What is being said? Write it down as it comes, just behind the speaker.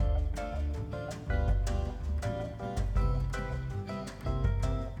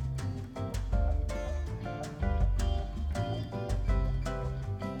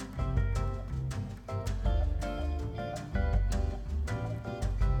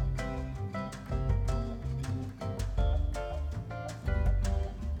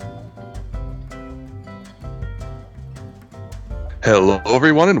Hello,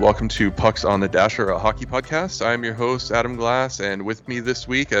 everyone, and welcome to Pucks on the Dasher, a hockey podcast. I'm your host, Adam Glass, and with me this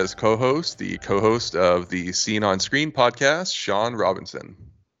week as co-host, the co-host of the Scene on Screen podcast, Sean Robinson.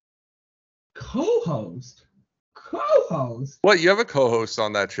 Co-host? Co-host? What? You have a co-host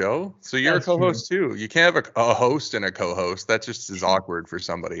on that show, so you're That's a co-host too. You can't have a host and a co-host. That just is awkward for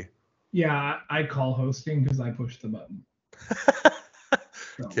somebody. Yeah, I call hosting because I push the button.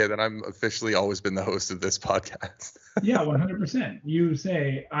 Okay, then I'm officially always been the host of this podcast. Yeah, 100%. You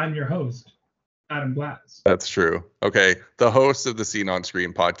say, I'm your host, Adam Glass. That's true. Okay, the host of the Scene on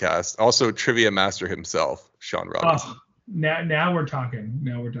Screen podcast, also trivia master himself, Sean Robinson. Oh, now we're talking.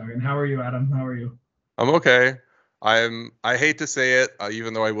 Now we're talking. How are you, Adam? How are you? I'm okay. I hate to say it,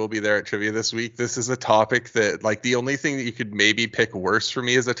 even though I will be there at trivia this week. This is a topic that, like, the only thing that you could maybe pick worse for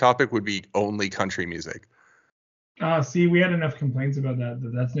me as a topic would be only country music. See, we had enough complaints about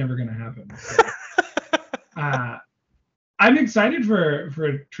that's never going to happen. So. I'm excited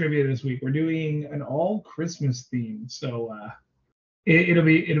for trivia this week. We're doing an all Christmas theme, so it'll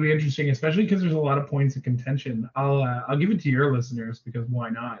be interesting, especially because there's a lot of points of contention. I'll give it to your listeners because why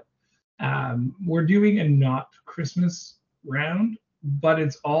not? We're doing a not Christmas round, but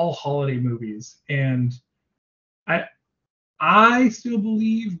it's all holiday movies, and I still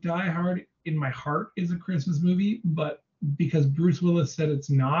believe Die Hard in my heart is a Christmas movie, but because Bruce Willis said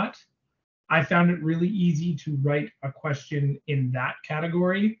it's not, I found it really easy to write a question in that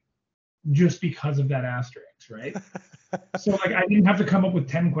category just because of that asterisk, right? So like I didn't have to come up with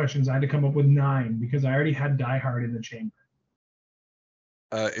 10 questions, I had to come up with 9 because I already had Die Hard in the chamber.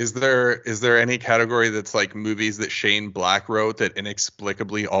 Is there any category that's like movies that Shane Black wrote that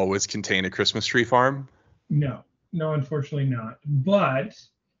inexplicably always contain a Christmas tree farm? No, unfortunately not. But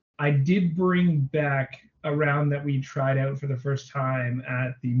I did bring back a round that we tried out for the first time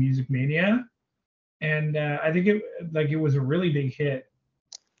at the Music Mania, and I think it was a really big hit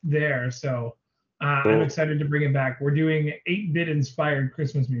there. So Cool. I'm excited to bring it back. We're doing 8-bit inspired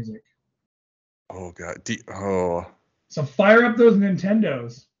Christmas music. Oh God! So fire up those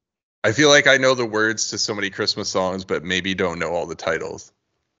Nintendos. I feel like I know the words to so many Christmas songs, but maybe don't know all the titles.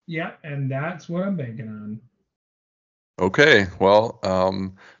 Yeah, and that's what I'm banking on. Okay, well,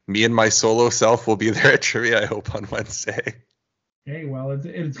 me and my solo self will be there at trivia, I hope, on Wednesday. Hey, well,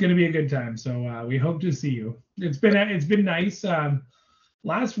 it's going to be a good time. So we hope to see you. It's been nice.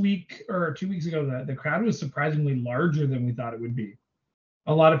 Last week or 2 weeks ago, the crowd was surprisingly larger than we thought it would be.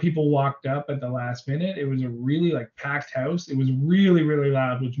 A lot of people walked up at the last minute. It was a really packed house. It was really, really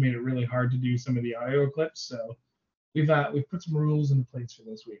loud, which made it really hard to do some of the audio clips. So we've put some rules into place for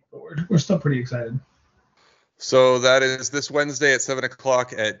this week, but we're still pretty excited. So that is this Wednesday at 7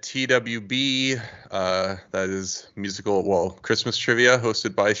 o'clock at TWB. That is Christmas trivia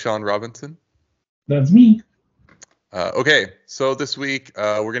hosted by Sean Robinson. That's me. Okay, so this week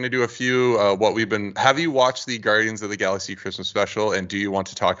we're going to do a few have you watched the Guardians of the Galaxy Christmas special, and do you want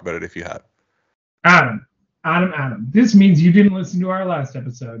to talk about it if you have? Adam. This means you didn't listen to our last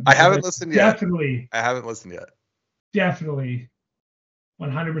episode. I haven't listened yet. Definitely. I haven't listened yet. Definitely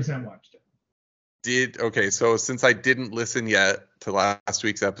 100% watched it. So since I didn't listen yet to last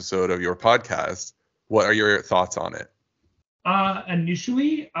week's episode of your podcast, what are your thoughts on it?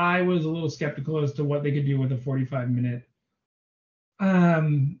 Initially, I was a little skeptical as to what they could do with a 45-minute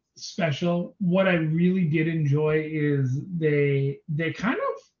special. What I really did enjoy is they kind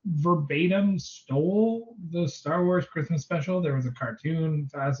of verbatim stole the Star Wars Christmas special. There was a cartoon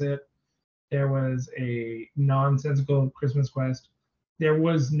facet. There was a nonsensical Christmas quest. There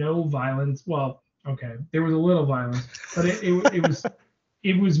was no violence. Well, okay, there was a little violence, but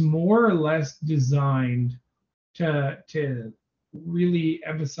it was more or less designed to really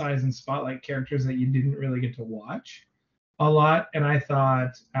emphasize and spotlight characters that you didn't really get to watch a lot. And I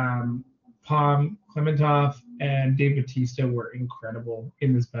thought Pom Klementieff and Dave Bautista were incredible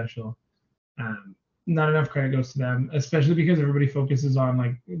in the special. Not enough credit goes to them, especially because everybody focuses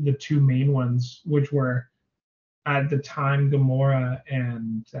on the two main ones, which were at the time Gamora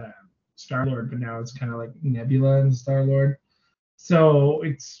and Star-Lord, but now it's kind of like Nebula and Star-Lord. So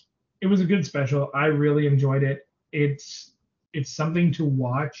it was a good special. I really enjoyed it. It's something to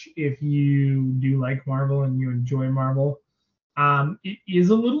watch if you do like Marvel and you enjoy Marvel. It is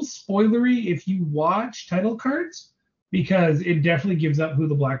a little spoilery if you watch title cards, because it definitely gives up who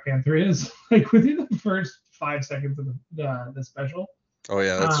the Black Panther is, within the first 5 seconds of the special. Oh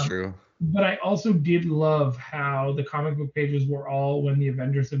yeah, that's true. But I also did love how the comic book pages were all when the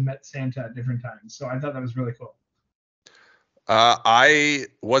Avengers have met Santa at different times. So I thought that was really cool. I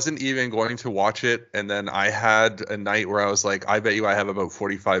wasn't even going to watch it, and then I had a night where I was like, I bet you I have about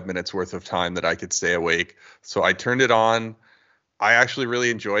 45 minutes worth of time that I could stay awake. So I turned it on. I actually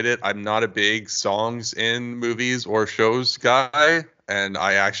really enjoyed it. I'm not a big songs in movies or shows guy, and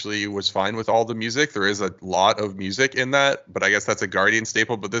I actually was fine with all the music. There is a lot of music in that, but I guess that's a Guardian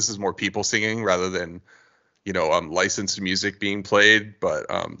staple. But this is more people singing rather than, licensed music being played. But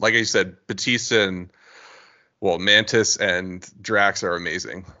like I said, Batista and Mantis and Drax are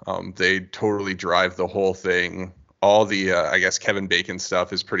amazing. They totally drive the whole thing. All the I guess Kevin Bacon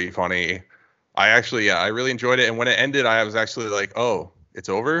stuff is pretty funny. I really enjoyed it. And when it ended, I was actually like, oh, it's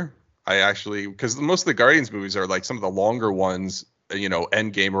over. Because most of the Guardians movies are like some of the longer ones,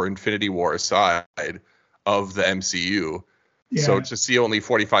 Endgame or Infinity War aside of the MCU. Yeah. So to see only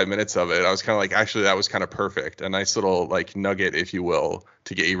 45 minutes of it, I was kind of like, actually, that was kind of perfect. A nice little like nugget, if you will,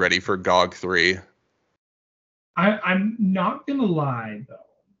 to get you ready for GOG 3. I'm not gonna lie though.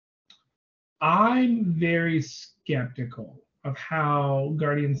 I'm very skeptical of how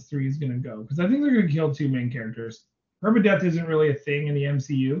Guardians 3 is gonna go because I think they're gonna kill two main characters. Permadeath isn't really a thing in the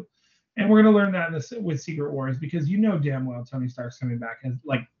MCU, and we're gonna learn that with Secret Wars because you know damn well Tony Stark's coming back as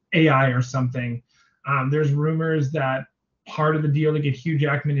like AI or something. There's rumors that part of the deal to get Hugh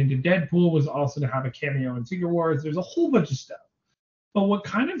Jackman into Deadpool was also to have a cameo in Secret Wars. There's a whole bunch of stuff. But what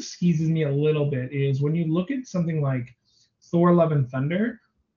kind of skeezes me a little bit is when you look at something like Thor: Love and Thunder,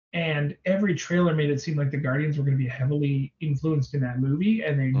 and every trailer made it seem like the Guardians were going to be heavily influenced in that movie,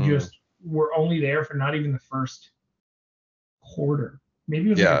 and they just were only there for not even the first quarter. Maybe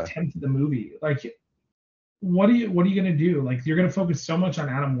it was like a tenth of the movie. Like, what are you going to do? Like, you're going to focus so much on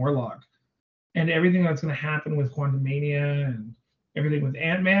Adam Warlock and everything that's going to happen with Quantumania and everything with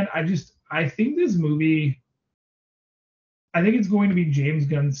Ant-Man. I think this movie. I think it's going to be James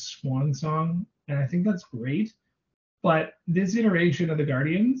Gunn's swan song, and I think that's great. But this iteration of the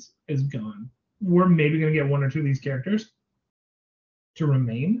Guardians is gone. We're maybe going to get one or two of these characters to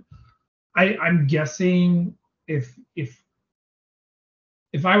remain. I'm guessing if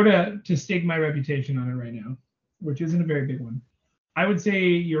I were to stake my reputation on it right now, which isn't a very big one, I would say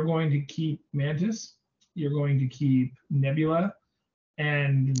you're going to keep Mantis, you're going to keep Nebula,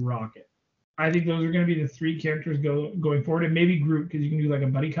 and Rocket. I think those are going to be the three characters going forward, and maybe Groot because you can do like a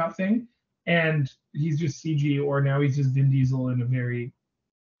buddy cop thing, and he's just CG, or now he's just Vin Diesel in a very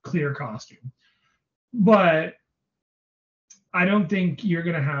clear costume. But I don't think you're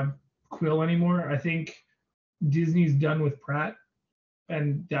going to have Quill anymore. I think Disney's done with Pratt,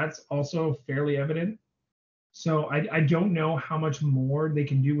 and that's also fairly evident. So I don't know how much more they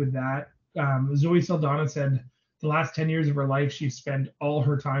can do with that. Zoe Saldana said the last 10 years of her life, she spent all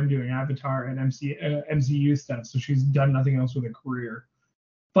her time doing Avatar and MCU stuff. So she's done nothing else with her career,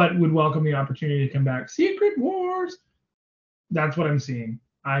 but would welcome the opportunity to come back. Secret Wars. That's what I'm seeing.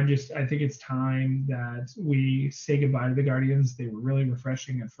 I think it's time that we say goodbye to the Guardians. They were really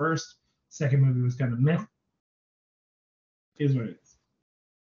refreshing at first. Second movie was kind of meh. Is what it is.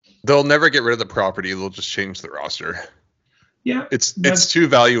 They'll never get rid of the property. They'll just change the roster. Yeah, it's too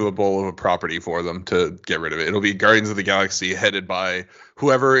valuable of a property for them to get rid of it. It'll be Guardians of the Galaxy headed by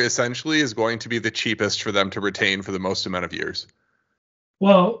whoever essentially is going to be the cheapest for them to retain for the most amount of years.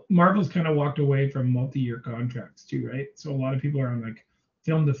 Well, Marvel's kind of walked away from multi-year contracts too, right? So a lot of people are on like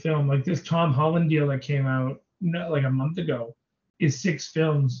film to film. Like this Tom Holland deal that came out like a month ago is 6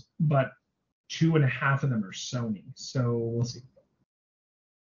 films, but 2.5 of them are Sony. So we'll see.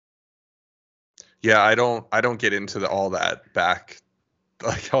 Yeah, I don't get into all that back,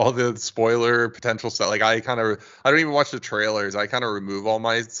 like all the spoiler potential stuff. Like I don't even watch the trailers. I kind of remove all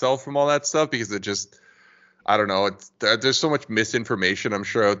myself from all that stuff because it just, I don't know. There's so much misinformation I'm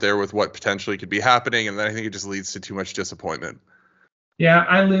sure out there with what potentially could be happening, and then I think it just leads to too much disappointment. Yeah,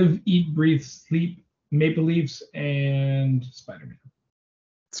 I live, eat, breathe, sleep Maple Leafs and Spider-Man.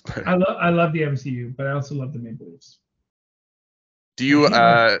 I love the MCU, but I also love the Maple Leafs. Do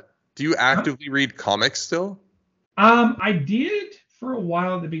you actively read comics still? I did for a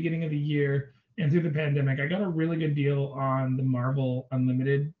while at the beginning of the year, and through the pandemic, I got a really good deal on the Marvel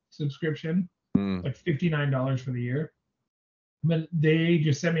Unlimited subscription, like $59 for the year. But they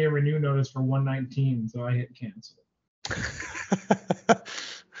just sent me a renew notice for $119, so I hit cancel.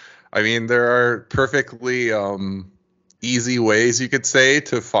 I mean, there are perfectly easy ways you could say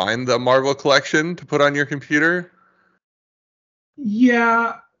to find the Marvel collection to put on your computer.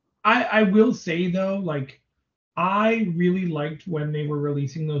 Yeah, I will say though, like I really liked when they were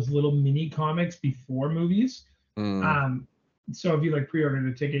releasing those little mini comics before movies. So if you like pre-ordered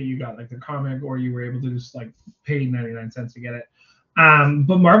a ticket, you got like the comic, or you were able to just like pay 99 cents to get it.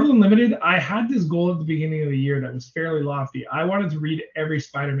 But Marvel Unlimited, I had this goal at the beginning of the year that was fairly lofty. I wanted to read every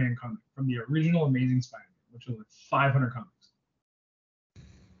Spider-Man comic from the original Amazing Spider-Man, which was like 500 comics.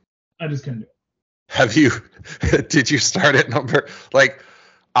 I just couldn't do it. Have you did you start at number like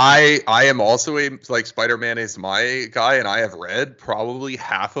I am also a like Spider-Man is my guy, and I have read probably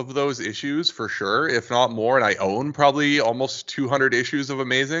half of those issues for sure, if not more, and I own probably almost 200 issues of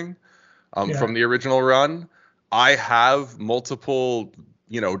Amazing Yeah. from the original run. I have multiple,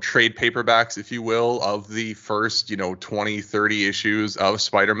 trade paperbacks, if you will, of the first, 20, 30 issues of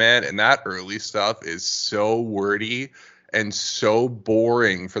Spider-Man, and that early stuff is so wordy and so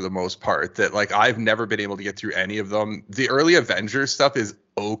boring for the most part that like I've never been able to get through any of them. The early Avengers stuff is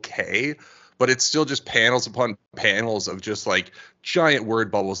okay, but it's still just panels upon panels of just like giant word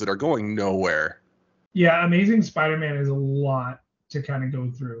bubbles that are going nowhere. Yeah, Amazing Spider-Man is a lot to kind of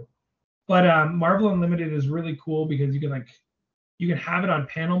go through. But Marvel Unlimited is really cool because you can have it on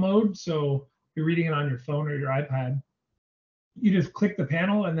panel mode. So you're reading it on your phone or your iPad. You just click the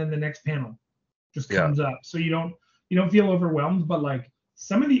panel and then the next panel just Yeah. comes up. So you don't feel overwhelmed. But like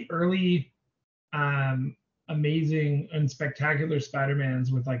some of the early amazing and spectacular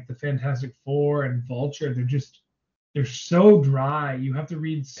Spider-Mans with like the Fantastic Four and Vulture, they're so dry. You have to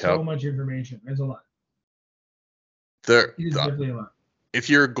read so Yep. much information. There's a lot. There, It is definitely a lot. if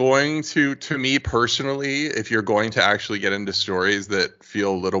you're going to me personally, if you're going to actually get into stories that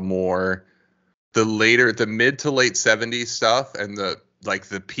feel a little more the mid to late 70s stuff and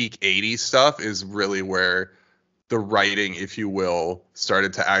the peak 80s stuff is really where the writing, if you will,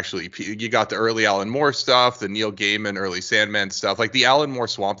 started to actually you got the early Alan Moore stuff, the Neil Gaiman early Sandman stuff, like the Alan Moore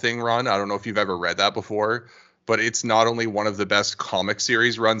Swamp Thing run. I don't know if you've ever read that before, but it's not only one of the best comic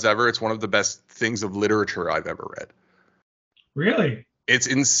series runs ever, it's one of the best things of literature I've ever read. Really? It's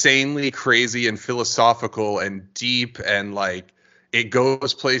insanely crazy and philosophical and deep, and like it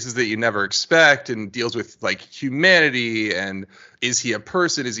goes places that you never expect and deals with like humanity and is he a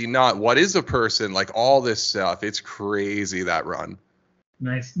person, is he not, what is a person, like all this stuff. It's crazy, that run.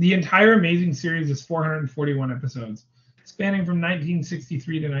 Nice. The entire Amazing series is 441 episodes, spanning from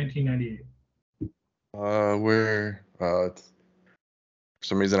 1963 to 1998. Where for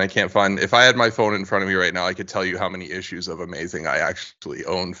some reason I can't find. If I had my phone in front of me right now, I could tell you how many issues of Amazing I actually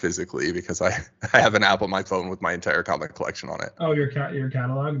own physically, because I have an app on my phone with my entire comic collection on it. Oh, your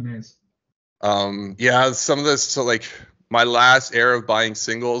catalog, nice. Yeah, some of this. So like my last era of buying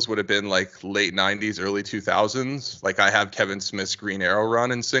singles would have been like late 90s, early 2000s. Like I have Kevin Smith's Green Arrow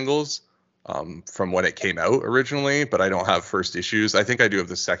run in singles from when it came out originally, but I don't have first issues. I think I do have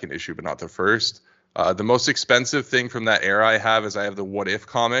the second issue, but not the first. The most expensive thing from that era I have is I have the What If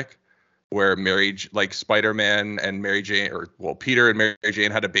comic, where like Spider-Man and Mary Jane, or well, Peter and Mary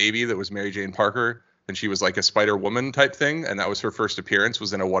Jane had a baby that was Mary Jane Parker, and she was like a Spider-Woman type thing, and that was her first appearance,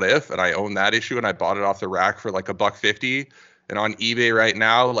 was in a What If, and I own that issue, and I bought it off the rack for like $150, and on eBay right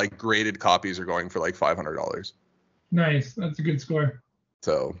now, like graded copies are going for like $500. Nice, that's a good score.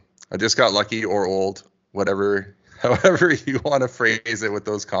 So I just got lucky or old, whatever, however you want to phrase it with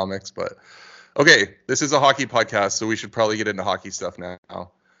those comics, but. Okay, this is a hockey podcast, so we should probably get into hockey stuff now.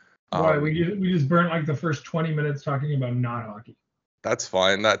 Why we just burnt like the first 20 minutes talking about not hockey. That's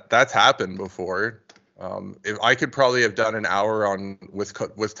fine. That's happened before. If I could probably have done an hour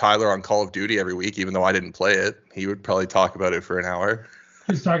with Tyler on Call of Duty every week, even though I didn't play it, he would probably talk about it for an hour.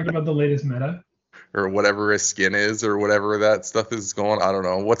 Just talking about the latest meta. Or whatever his skin is, or whatever that stuff is going. I don't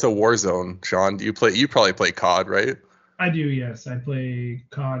know. What's a Warzone, Sean? You probably play COD, right? I do, yes. I play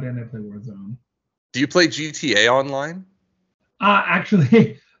COD and I play Warzone. Do you play GTA Online?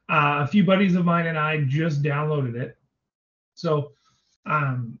 Actually, a few buddies of mine and I just downloaded it. So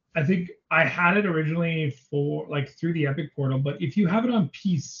I think I had it originally for like through the Epic portal, but if you have it on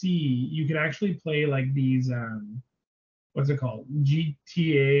PC, you can actually play like these what's it called?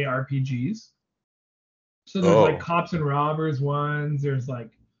 GTA RPGs. So there's like cops and robbers ones. There's like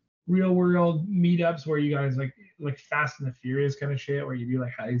real world meetups where you guys like Fast and the Furious kind of shit where you do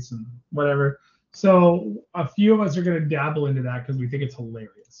like heists and whatever. So a few of us are gonna dabble into that because we think it's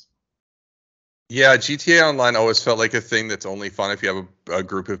hilarious. Yeah, GTA Online always felt like a thing that's only fun if you have a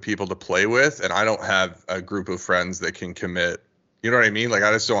group of people to play with, and I don't have a group of friends that can commit. You know what I mean? Like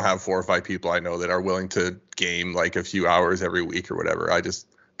I just don't have 4 or 5 people I know that are willing to game like a few hours every week or whatever. I just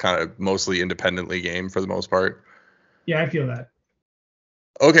kind of mostly independently game for the most part. Yeah, I feel that.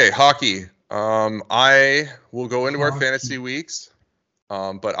 Okay, hockey. I will go into our fantasy weeks.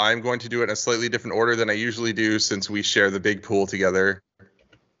 But I'm going to do it in a slightly different order than I usually do since we share the big pool together.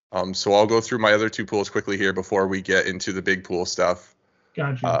 So I'll go through my other 2 pools quickly here before we get into the big pool stuff.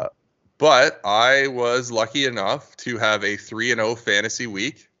 Gotcha. But I was lucky enough to have a 3-0 fantasy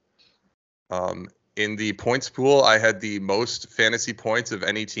week. In the points pool, I had the most fantasy points of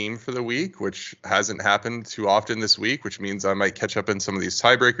any team for the week, which hasn't happened too often this week, which means I might catch up in some of these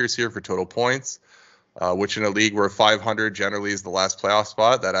tiebreakers here for total points. which in a league where 500 generally is the last playoff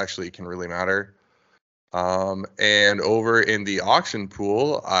spot, that actually can really matter. And over in the auction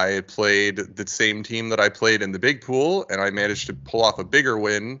pool, I played the same team that I played in the big pool, and I managed to pull off a bigger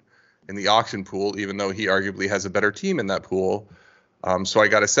win in the auction pool, even though he arguably has a better team in that pool. So I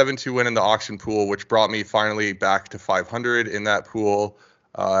got a 7-2 win in the auction pool, which brought me finally back to 500 in that pool.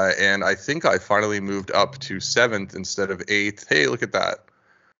 And I think I finally moved up to 7th instead of 8th. Hey, look at that.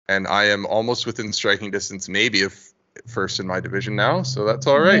 And I am almost within striking distance, maybe of first in my division now. So that's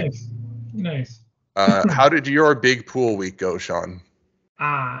all right. Nice. How did your big pool week go, Sean?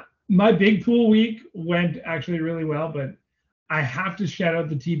 My big pool week went actually really well, but I have to shout out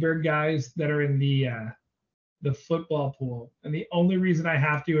the T-Bird guys that are in the football pool. And the only reason I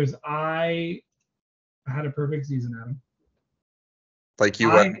have to is I had a perfect season, Adam. Like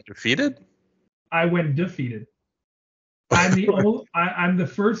you went defeated? I went defeated. I'm the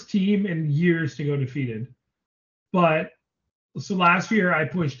first team in years to go defeated. But so last year I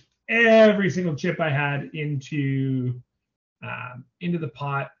pushed every single chip I had into the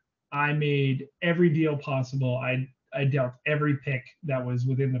pot. I made every deal possible. I dealt every pick that was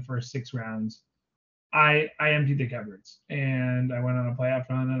within the first 6 rounds. I emptied the cupboards and I went on a playoff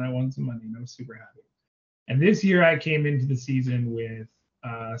run and I won some money and I was super happy. And this year I came into the season with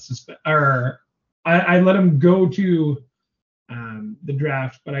I let him go to the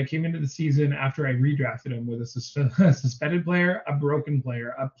draft, but I came into the season after I redrafted him with a suspended player, a broken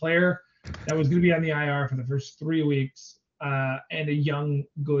player, a player that was going to be on the IR for the first 3 weeks, and a young,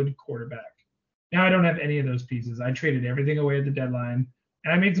 good quarterback. Now I don't have any of those pieces. I traded everything away at the deadline,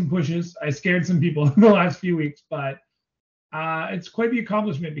 and I made some pushes. I scared some people in the last few weeks, but it's quite the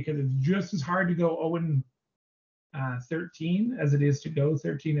accomplishment because it's just as hard to go 0-13 as it is to go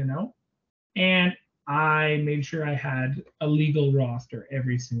 13-0. And I made sure I had a legal roster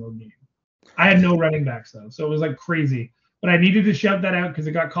every single game. I had no running backs though, so it was like crazy. But I needed to shout that out because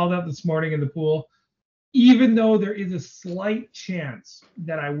it got called out this morning in the pool. Even though there is a slight chance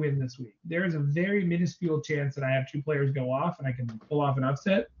that I win this week, there is a very minuscule chance that I have 2 players go off and I can pull off an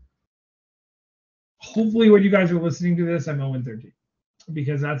upset. Hopefully, when you guys are listening to this, I'm 0-13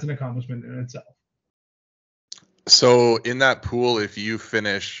 because that's an accomplishment in itself. So in that pool, if you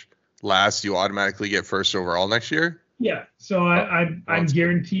finish last, you automatically get first overall next year? Yeah. So I'm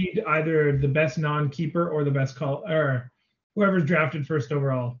guaranteed either the best non-keeper or the best call or whoever's drafted first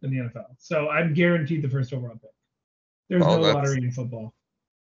overall in the NFL. So I'm guaranteed the first overall pick. There's no lottery in football.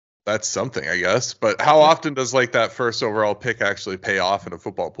 That's something, I guess. But how often does like that first overall pick actually pay off in a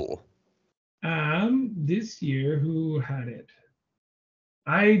football pool? This year, who had it?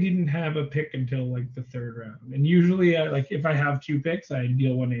 I didn't have a pick until like the 3rd round, and usually, like if I have 2 picks, I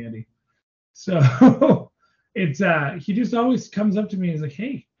deal one to Andy. So it's he just always comes up to me and is like,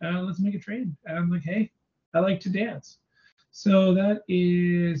 "Hey, let's make a trade," and I'm like, "Hey, I like to dance." So that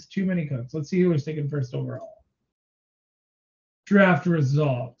is too many cooks. Let's see who was taken first overall. Draft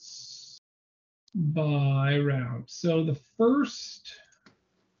results by round. So the first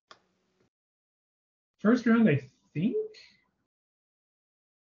round, I think.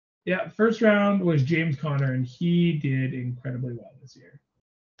 Yeah, first round was James Conner, and he did incredibly well this year.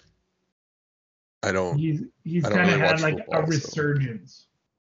 He's kind of had like football, a resurgence.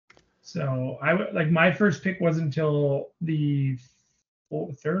 So my first pick wasn't until the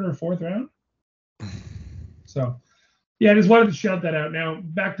 3rd or 4th round. So yeah, I just wanted to shout that out. Now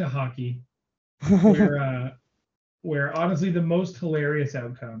back to hockey, where honestly the most hilarious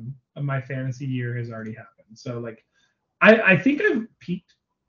outcome of my fantasy year has already happened. So like, I think I've peaked.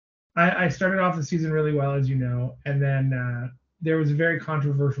 I started off the season really well, as you know, and then there was a very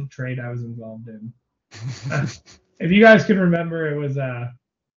controversial trade I was involved in. If you guys can remember, it was that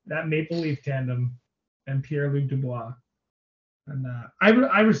Maple Leaf tandem and Pierre-Luc Dubois. And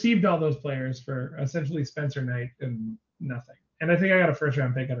I received all those players for essentially Spencer Knight and nothing. And I think I got a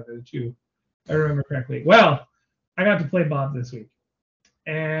first-round pick out of it, too. I remember correctly. Well, I got to play Bob this week.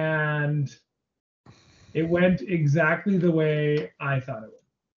 And it went exactly the way I thought it would.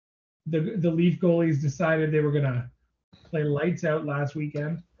 The Leaf goalies decided they were going to play lights out last week,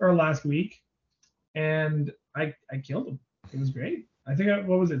 and I killed them. It was great. I think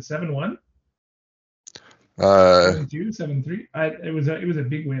what was it, 7-1? 7-2, 7-3. It was a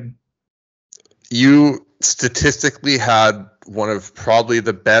big win. You statistically had one of probably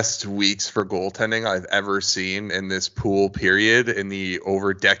the best weeks for goaltending I've ever seen in this pool period in the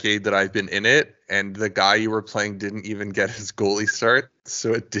over decade that I've been in it. And the guy you were playing didn't even get his goalie start.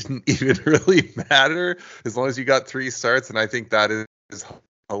 So it didn't even really matter as long as you got 3 starts. And I think that is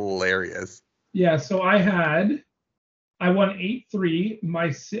hilarious. Yeah. So I had I won 8-3.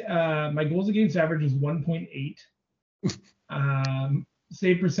 My goals against average was 1.8.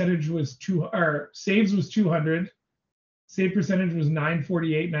 Save percentage was saves was 200. Save percentage was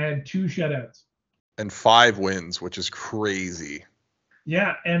 948, and I had 2 shutouts. And 5 wins, which is crazy.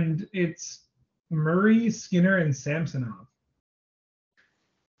 Yeah, and it's Murray, Skinner, and Samsonov.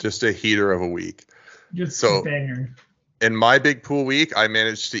 Just a heater of a week. Just a banger. In my big pool week, I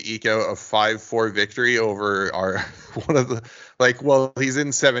managed to eke out a 5-4 victory over our one of the he's in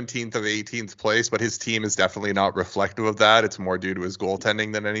 17th of 18th place, but his team is definitely not reflective of that. It's more due to his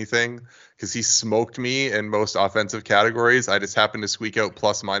goaltending than anything, because he smoked me in most offensive categories. I just happened to squeak out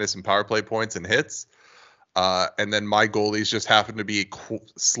plus minus in power play points and hits. And then my goalies just happened to be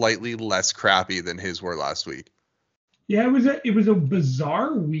slightly less crappy than his were last week. Yeah, it was a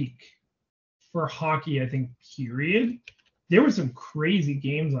bizarre week for hockey, I think, period. There were some crazy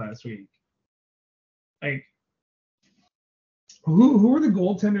games last week. Like, who were the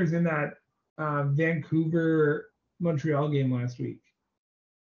goaltenders in that Vancouver Montreal game last week,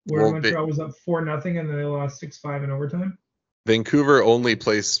 where Montreal was up 4-0 and then they lost 6-5 in overtime? Vancouver only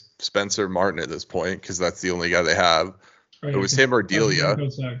plays Spencer Martin at this point because that's the only guy they have. It was him or Delia.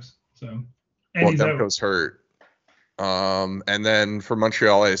 Demko sucks, so. And Demko's hurt. And then for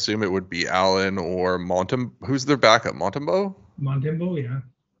Montreal, I assume it would be Allen or Who's their backup? Montembeault, yeah.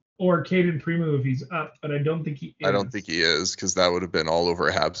 Or Caden Primo if he's up, but I don't think he is. I don't think he is, because that would have been all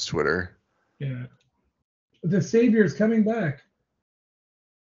over Habs Twitter. Yeah. The Savior's coming back.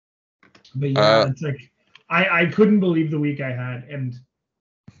 But yeah, it's like I couldn't believe the week I had, and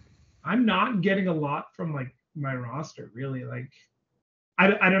I'm not getting a lot from like my roster, really. Like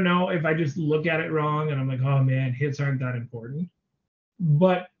I don't know if I just look at it wrong and I'm like, oh man, hits aren't that important.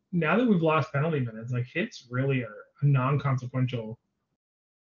 But now that we've lost penalty minutes, like hits really are a non-consequential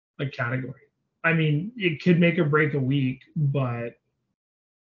like category. I mean, it could make or break a week, but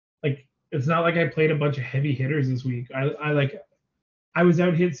like it's not like I played a bunch of heavy hitters this week. I was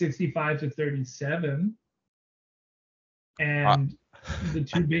out hit 65-37, and the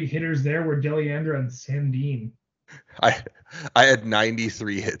 2 big hitters there were Deliandra and Sandin. I had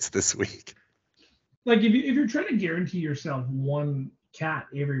 93 hits this week. Like if you're trying to guarantee yourself 1 cat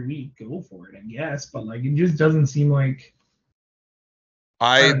every week, go for it, I guess. But like it just doesn't seem like.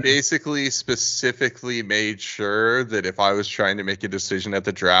 I basically specifically made sure that if I was trying to make a decision at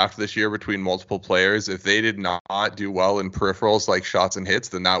the draft this year between multiple players, if they did not do well in peripherals like shots and hits,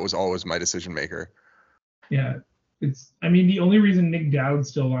 then that was always my decision maker. Yeah, the only reason Nick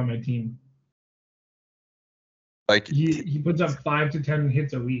Dowd's still on my team. Like he puts up 5 to 10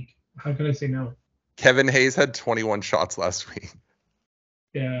 hits a week. How could I say no? Kevin Hayes had 21 shots last week.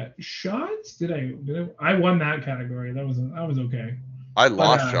 Yeah, shots? Did I won that category. That was okay. I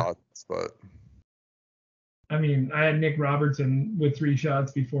lost shots, but I mean, I had Nick Robertson with 3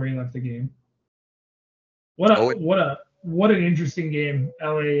 shots before he left the game. What an interesting game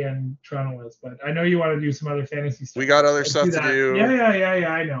LA and Toronto was. But I know you want to do some other fantasy stuff. We got other stuff to do. Yeah,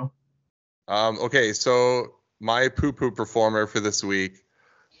 I know. Okay, so my poo-poo performer for this week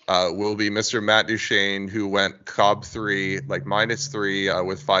will be Mr. Matt Duchene, who went Cobb 3, like -3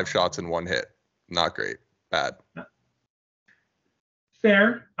 with 5 shots and 1 hit. Not great. Bad.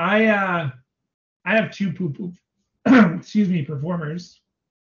 Fair. I have 2 poo-poo performers.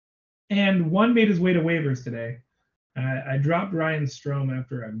 And one made his way to waivers today. I dropped Ryan Strome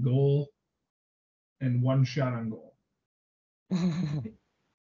after a goal and 1 shot on goal.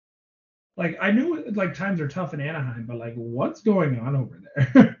 Like I knew like times are tough in Anaheim, but like what's going on over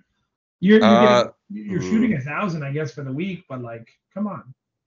there? you're shooting 1,000, I guess, for the week, but like come on.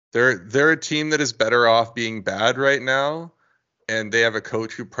 They're a team that is better off being bad right now, and they have a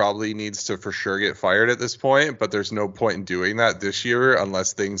coach who probably needs to for sure get fired at this point, but there's no point in doing that this year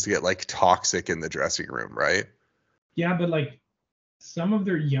unless things get like toxic in the dressing room, right? Yeah, but like some of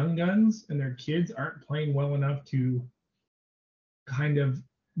their young guns and their kids aren't playing well enough to kind of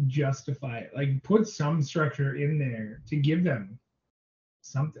justify it. Like put some structure in there to give them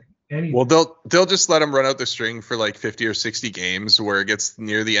something. Anything. Well, they'll just let them run out the string for like 50 or 60 games where it gets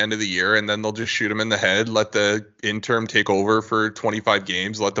near the end of the year, and then they'll just shoot them in the head, let the interim take over for 25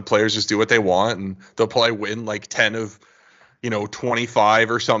 games, let the players just do what they want, and they'll probably win like 10 of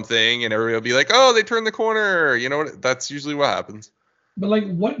 25 or something, and everybody will be like, oh, they turned the corner. That's usually what happens. But like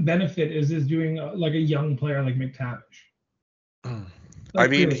what benefit is this doing like a young player like McTavish? I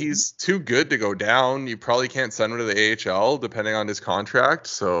mean, he's too good to go down. You probably can't send him to the AHL depending on his contract.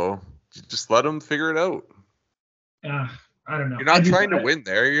 So just let him figure it out. I don't know. You're not trying to win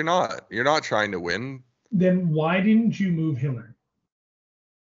there. You're not trying to win. Then why didn't you move Hiller?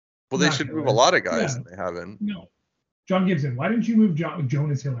 Well, they should move a lot of guys and they haven't. No. John Gibson. Why didn't you move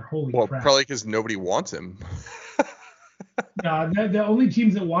Jonas Hiller? Holy Well, crap. probably because nobody wants him. The only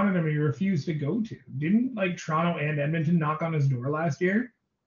teams that wanted him he refused to go to. Didn't like Toronto and Edmonton knock on his door last year?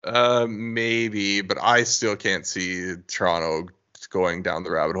 Maybe, but I still can't see Toronto going down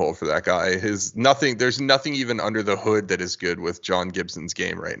the rabbit hole for that guy. There's nothing even under the hood that is good with John Gibson's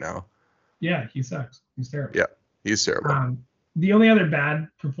game right now. Yeah, he sucks. He's terrible. Yeah, he's terrible. The only other bad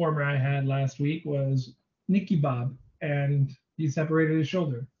performer I had last week was Nicky Bob, and he separated his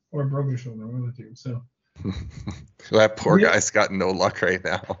shoulder or broke his shoulder, one of the two. So that poor guy's got no luck right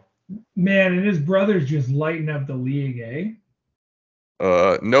now. Man, and his brother's just lighting up the league, eh?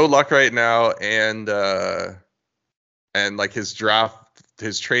 No luck right now, and like his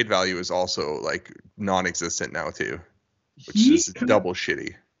trade value is also like non-existent now too, which is double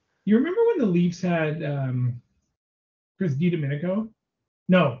shitty. You remember when the Leafs had Chris DiDomenico?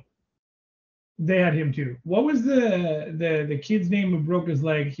 No, they had him too. What was the kid's name who broke his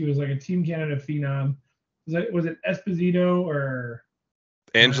leg? He was like a Team Canada phenom. Was it Esposito or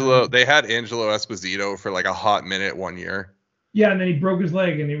Angelo? They had Angelo Esposito for like a hot minute one year. Yeah, and then he broke his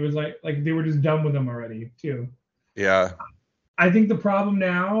leg, and it was like they were just done with him already too. Yeah. I think the problem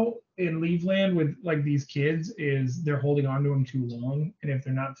now in Leafland with like these kids is they're holding on to them too long, and if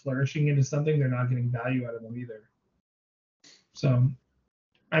they're not flourishing into something, they're not getting value out of them either. So,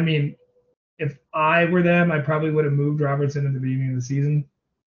 I mean, if I were them, I probably would have moved Robertson at the beginning of the season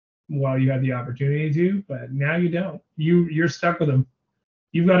while you had the opportunity to, but now you don't. You're stuck with him.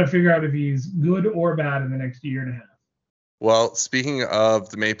 You've got to figure out if he's good or bad in the next year and a half. Well, speaking of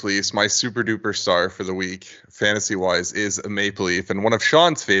the Maple Leafs, my super duper star for the week, fantasy-wise, is a Maple Leaf and one of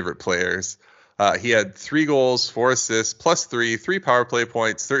Sean's favorite players. He had 3 goals, 4 assists, plus 3 power play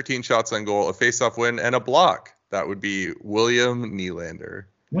points, 13 shots on goal, a face-off win, and a block. That would be William Nylander.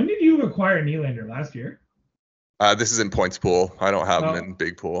 When did you acquire Nylander? Last year? This is in points pool. I don't have him in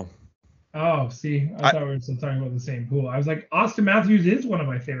big pool. Oh, see, I thought we were still talking about the same pool. I was like, Austin Matthews is one of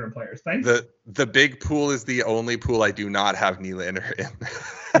my favorite players. Thanks. The big pool is the only pool I do not have Nylander in.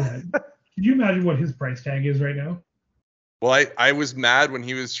 Yeah. Can you imagine what his price tag is right now? Well, I was mad when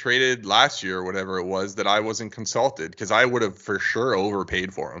he was traded last year or whatever it was that I wasn't consulted because I would have for sure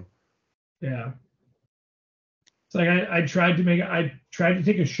overpaid for him. Yeah. It's like I tried to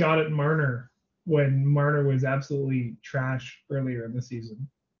take a shot at Marner when Marner was absolutely trash earlier in the season.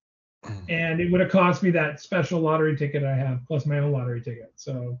 And it would have cost me that special lottery ticket I have, plus my own lottery ticket.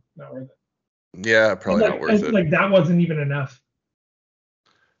 So not worth it. Yeah, probably not worth it. Like that wasn't even enough.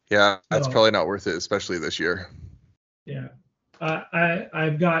 Yeah, that's probably not worth it, especially this year. Yeah.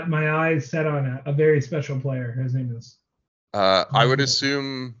 I've got my eyes set on a very special player. His name is. I would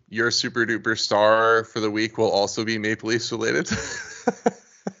assume your super duper star for the week will also be Maple Leafs related.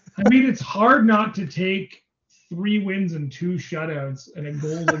 I mean, it's hard not to take 3 wins and 2 shutouts and a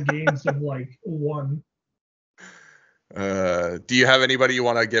goals against of like 1. Do you have anybody you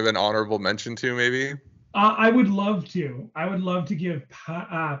want to give an honorable mention to, maybe? I would love to. I would love to give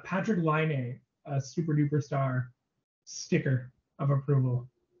Patrick Laine a super duper star sticker of approval.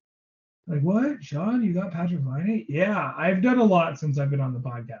 Like, what, Sean? You got Patrick Laine? Yeah, I've done a lot since I've been on the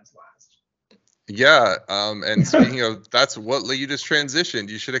podcast last. Yeah, and speaking of, that's what you just transitioned.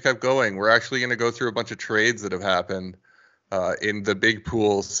 You should have kept going. We're actually going to go through a bunch of trades that have happened in the big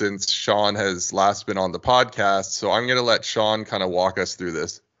pool since Sean has last been on the podcast. So I'm going to let Sean kind of walk us through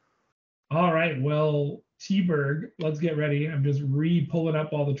this. All right. Well, T-Berg, let's get ready. I'm just pulling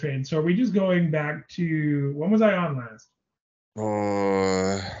up all the trades. So are we just going back to, when was I on last?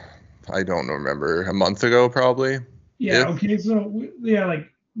 I don't remember. A month ago, probably. Yeah. Okay. So yeah,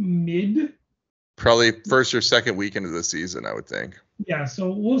 like mid. Probably first or second weekend of the season, I would think. Yeah.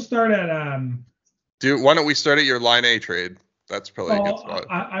 So we'll start at why don't we start at your line A trade? That's probably a good spot.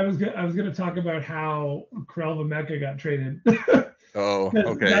 I was gonna talk about how Kralva got traded. Oh,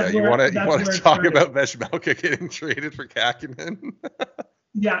 okay. You want to talk about Vejmelka getting traded for Kakinen?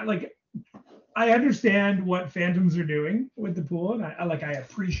 Yeah, like I understand what Phantoms are doing with the pool, and I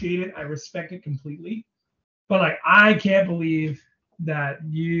appreciate it. I respect it completely, but like I can't believe that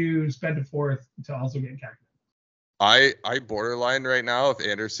you spent a 4th to also get Kakinen. I borderline right now. If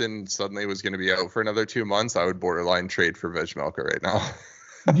Anderson suddenly was going to be out for another 2 months, I would borderline trade for Vejmelka right now.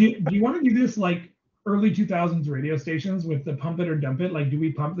 do you want to do this like early 2000s radio stations with the pump it or dump it? Like, do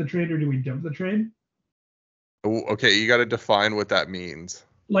we pump the trade or do we dump the trade? Okay, you got to define what that means.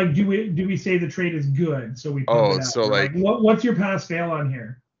 Like, do we say the trade is good, so we pump it out? So like what's your pass fail on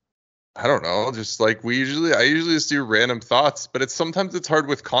here? I don't know. Just like I usually just do random thoughts, but sometimes it's hard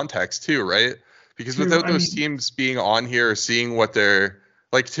with context too, right? Because without those teams being on here or seeing what they're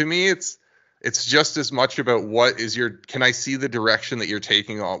like, to me, it's It's just as much about can I see the direction that you're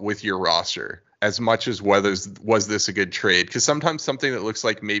taking on with your roster as much as was this a good trade? Because sometimes something that looks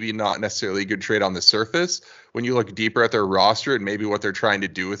like maybe not necessarily a good trade on the surface, when you look deeper at their roster and maybe what they're trying to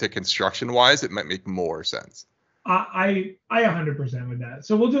do with it construction wise, it might make more sense. I 100% with that.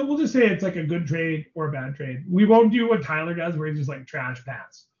 So we'll just say it's like a good trade or a bad trade. We won't do what Tyler does, where he's just like trash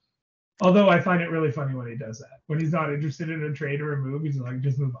pass. Although I find it really funny when he does that. When he's not interested in a trade or a move, he's like,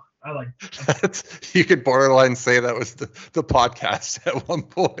 just move on. I like that. You could borderline say that was the podcast at one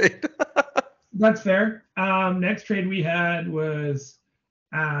point. That's fair. Next trade we had was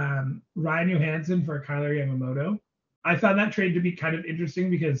Ryan Johansson for Kyler Yamamoto. I found that trade to be kind of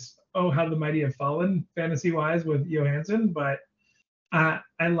interesting because, how the mighty have fallen fantasy-wise with Johansson. But I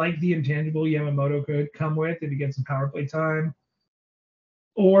like the intangible Yamamoto could come with if he gets some power play time.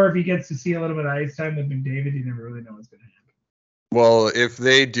 Or if he gets to see a little bit of ice time with McDavid, you never really know what's going to happen. Well, if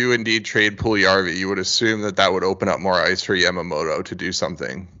they do indeed trade Puljujarvi, you would assume that would open up more ice for Yamamoto to do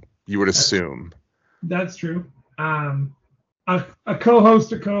something. You would assume. That's true. A co-host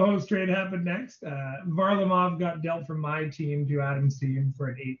trade happened next. Varlamov got dealt from my team to Adam's team for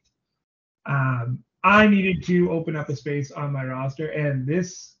an 8th. I needed to open up a space on my roster, and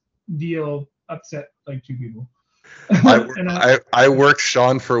this deal upset like 2 people. I worked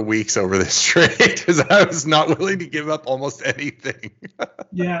Sean for weeks over this trade because I was not willing to give up almost anything.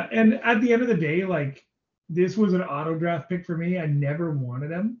 Yeah, and at the end of the day, like, this was an auto draft pick for me. I never wanted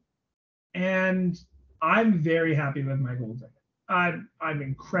him, and I'm very happy with my goaltending. I'm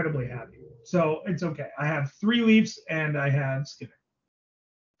incredibly happy. So it's okay. I have 3 Leafs and I have Skinner.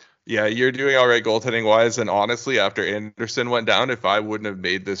 Yeah, you're doing all right goaltending wise. And honestly, after Anderson went down, if I wouldn't have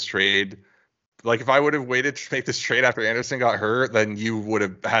made this trade, like if I would have waited to make this trade after Anderson got hurt, then you would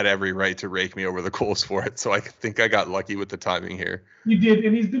have had every right to rake me over the coals for it. So I think I got lucky with the timing here. You did,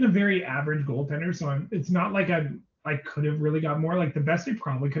 and he's been a very average goaltender. So it's not like I could have really got more. Like the best I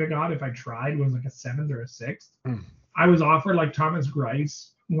probably could have got if I tried was like a 7th or a 6th. I was offered like Thomas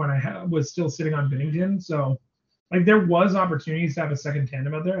Greiss when I was still sitting on Binnington. So like there was opportunities to have a second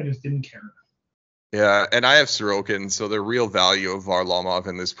tandem out there. I just didn't care. Yeah, and I have Sorokin, so the real value of Varlamov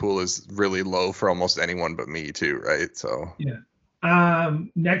in this pool is really low for almost anyone but me too, right? So yeah.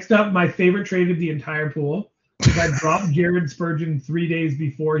 Next up, my favorite trade of the entire pool is I dropped Jared Spurgeon 3 days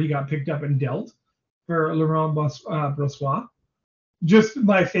before he got picked up and dealt for Laurent Brossoit. Just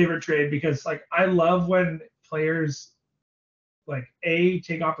my favorite trade because like I love when players like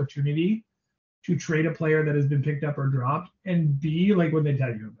take opportunity to trade a player that has been picked up or dropped, and B, like when they tell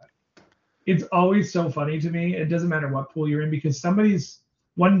you about it. It's always so funny to me. It doesn't matter what pool you're in because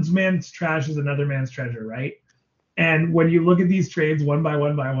one man's trash is another man's treasure, right? And when you look at these trades one by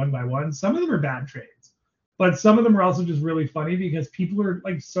one, some of them are bad trades, but some of them are also just really funny because people are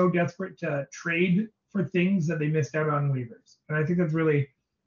like so desperate to trade for things that they missed out on waivers. And I think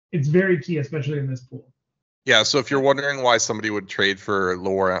it's very key, especially in this pool. Yeah, so if you're wondering why somebody would trade for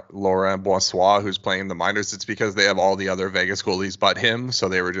Laurent Brossoit, who's playing in the minors, it's because they have all the other Vegas goalies but him, so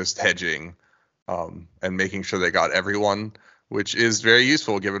they were just hedging and making sure they got everyone, which is very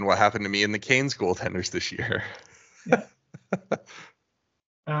useful given what happened to me and the Canes goaltenders this year. Yeah.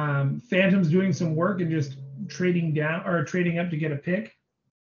 Phantom's doing some work and just trading up to get a pick.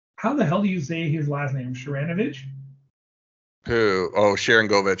 How the hell do you say his last name? Sharanovich? Who? Oh,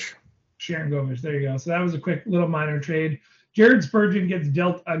 Sharangovich. Sharangovich. There you go. So that was a quick little minor trade. Jared Spurgeon gets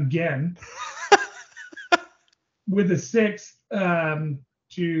dealt again with a 6th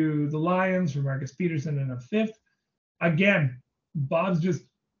to the Lions for Marcus Peterson and a 5th. Again, Bob's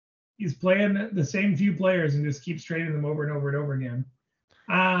he's playing the same few players and just keeps trading them over and over and over again.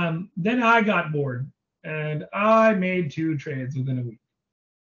 Then I got bored and I made 2 trades within a week.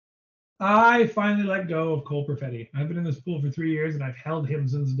 I finally let go of Cole Perfetti. I've been in this pool for 3 years and I've held him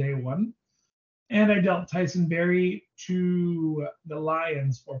since day 1. And I dealt Tyson Barrie to the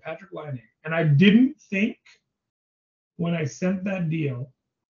Lions for Patrick Laine. And I didn't think when I sent that deal,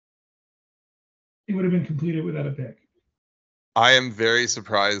 it would have been completed without a pick. I am very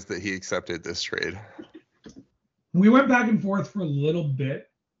surprised that he accepted this trade. We went back and forth for a little bit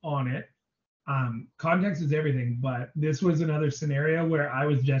on it. Context is everything, but this was another scenario where I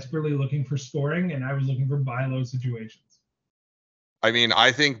was desperately looking for scoring and I was looking for buy low situations. I mean,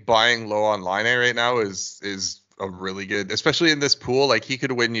 I think buying low on Laine right now is a really good, especially in this pool. Like he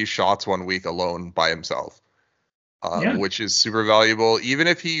could win you shots 1 week alone by himself, which is super valuable. Even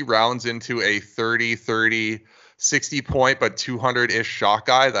if he rounds into a 30, 60 point, but 200-ish shot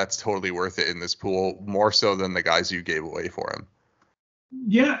guy, that's totally worth it in this pool, more so than the guys you gave away for him.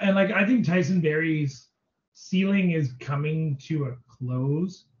 Yeah, and like I think Tyson Barrie's ceiling is coming to a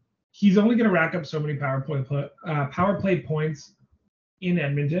close. he's only going to rack up so many power play points in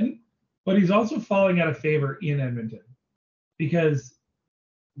Edmonton, but he's also falling out of favor in Edmonton because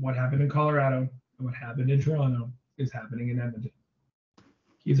what happened in Colorado and what happened in Toronto is happening in Edmonton.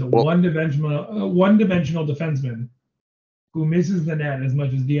 He's a one-dimensional defenseman who misses the net as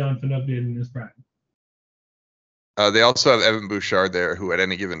much as Dion Phaneuf did in his prime. They also have Evan Bouchard there, who at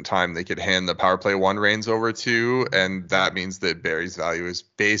any given time they could hand the power play one reins over to, and that means that Barrie's value is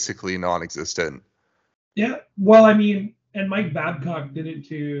basically non-existent. Yeah, well, I mean, and Mike Babcock did it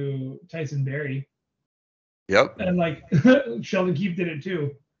to Tyson Barrie. Yep. And like Sheldon Keefe did it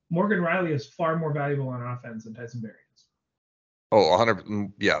too. Morgan Rielly is far more valuable on offense than Tyson Barrie is. Oh,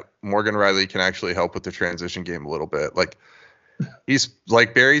 100. Yeah, Morgan Rielly can actually help with the transition game a little bit. Like he's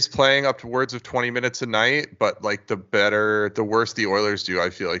like Barrie's playing upwards of 20 minutes a night, but like the worse the Oilers do, I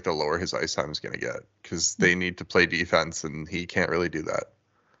feel like the lower his ice time is going to get because they need to play defense and he can't really do that.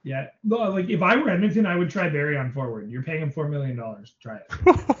 Yeah, like if I were Edmonton, I would try Barrie on forward. You're paying him $4 million. Try it.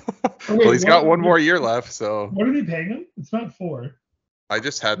 Well, he's got one more year left, so. What are they paying him? It's not 4. I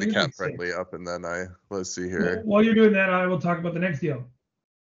just had the cap friendly up, and then let's see here. Well, while you're doing that, I will talk about the next deal.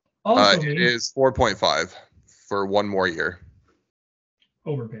 Also, it is 4.5 for one more year.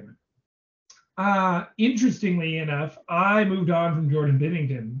 Overpayment. Interestingly enough, I moved on from Jordan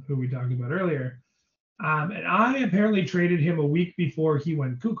Binnington, who we talked about earlier, and I apparently traded him a week before he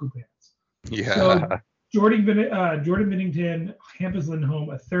went cuckoo pants. Yeah. So Jordan Binnington, Hampus Lindholm,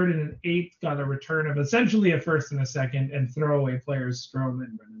 a third and an eighth, got a return of essentially a first and a second, and throwaway players Strome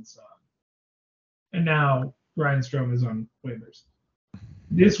and Brendan Saad. And now Ryan Strome is on waivers.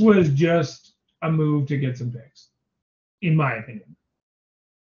 This was just a move to get some picks, in my opinion.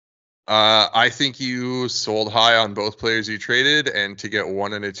 I think you sold high on both players you traded, and to get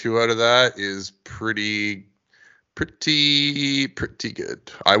 1 and a 2 out of that is pretty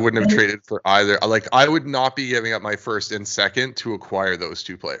good. I wouldn't have traded for either. Like I would not be giving up my first and second to acquire those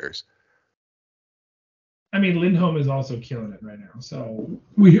two players. I mean, Lindholm is also killing it right now, so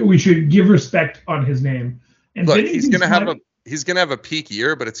we should give respect on his name. And look, he's gonna have a peak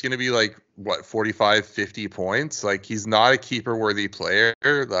year, but it's gonna be like what 45, 50 points. Like he's not a keeper worthy player.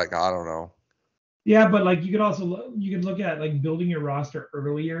 Like I don't know. Yeah, but like you could look at like building your roster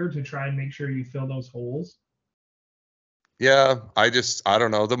earlier to try and make sure you fill those holes. Yeah, I don't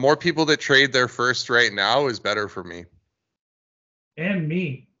know. The more people that trade their first right now is better for me. And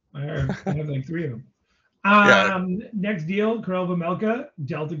me. I have like 3 of them. Yeah. Next deal, Karel Vejmelka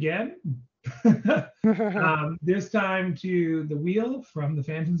dealt again. This time to the wheel from the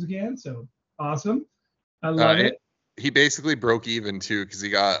Phantoms again. So awesome. I love it. He basically broke even too because he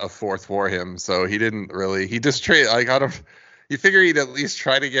got a fourth for him. So he just traded like out of. You figure he'd at least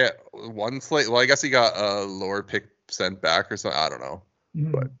try to get one slate. Well, I guess he got a lower pick sent back or something. I don't know.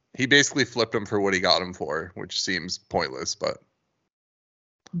 Mm-hmm. But he basically flipped him for what he got him for, which seems pointless. But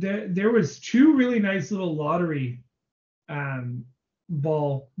there was 2 really nice little lottery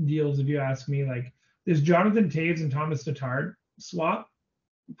ball deals, if you ask me. Like this Jonathan Toews and Thomas Tatar swap,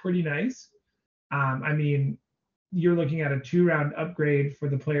 pretty nice. I mean, you're looking at a 2-round upgrade for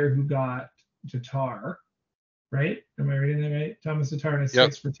the player who got Tatar, right? Am I reading that right? Thomas Tatar and a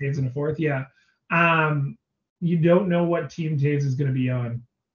 6 for Toews and a 4th. Yeah. You don't know what team Toews is going to be on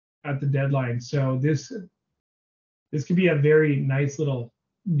at the deadline. So this could be a very nice little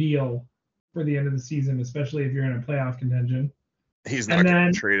deal for the end of the season, especially if you're in a playoff contention. He's not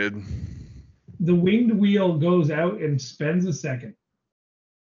getting traded. The winged wheel goes out and spends a second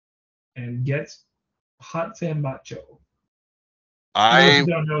and gets Hot Sambacho. I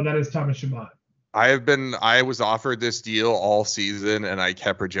don't know. That is Thomas Chabot. I was offered this deal all season and I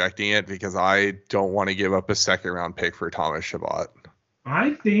kept rejecting it because I don't want to give up a 2nd round pick for Thomas Chabot. I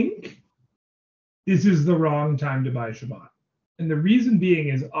think this is the wrong time to buy Chabot. And the reason being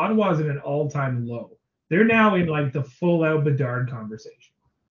is Ottawa's in an all-time low. They're now in like the full out Bedard conversation.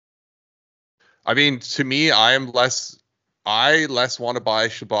 I mean, to me, I less want to buy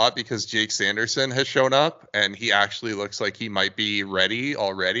Chabot because Jake Sanderson has shown up and he actually looks like he might be ready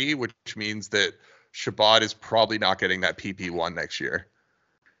already, which means that Chabot is probably not getting that PP1 next year.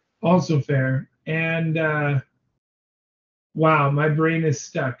 Also fair. And wow, my brain is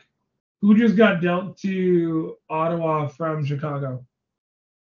stuck. Who just got dealt to Ottawa from Chicago?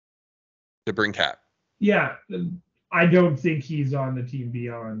 DeBrincat. Yeah, I don't think he's on the team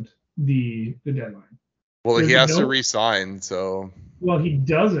beyond the deadline. Well, he has to re-sign, so. Well, he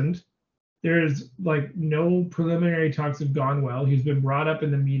doesn't. There's like no preliminary talks have gone well. He's been brought up in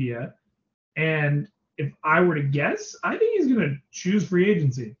the media, and if I were to guess, I think he's going to choose free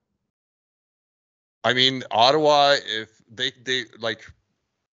agency. I mean, Ottawa, if they like,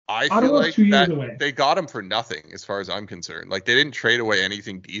 I feel Ottawa's like 2 years that away. they got him for nothing as far as I'm concerned. Like they didn't trade away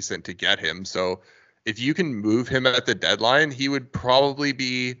anything decent to get him. So if you can move him at the deadline, he would probably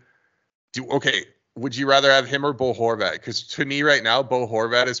be okay. Would you rather have him or Bo Horvat? Because to me right now, Bo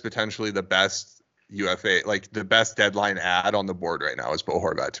Horvat is potentially the best UFA, like the best deadline ad on the board right now is Bo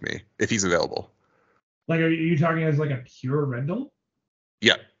Horvat to me, if he's available. Like, are you talking as like a pure rental?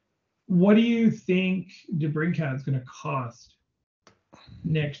 Yeah. What do you think DeBrincat's going to cost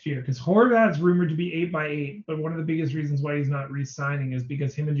next year? Because Horvat's rumored to be 8x8, but one of the biggest reasons why he's not re-signing is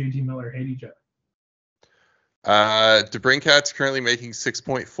because him and JT Miller hate each other. DeBrincat's currently making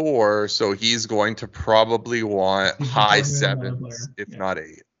 6.4, so he's going to probably want high sevens, if not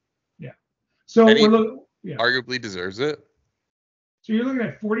 8. Yeah. So and we're arguably deserves it. So you're looking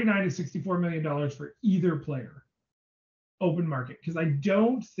at $49 to $64 million for either player, open market, because I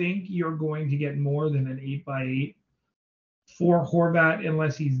don't think you're going to get more than an 8x8 for Horvat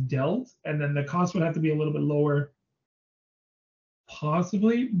unless he's dealt, and then the cost would have to be a little bit lower,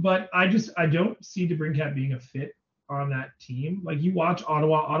 possibly. But I don't see DeBrincat being a fit on that team. Like you watch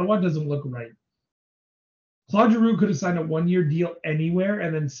Ottawa doesn't look right. Claude Giroux could have signed a 1-year deal anywhere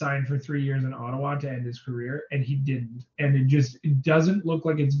and then signed for 3 years in Ottawa to end his career, and he didn't. And it doesn't look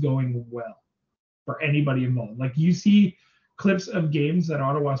like it's going well for anybody involved. Like you see clips of games that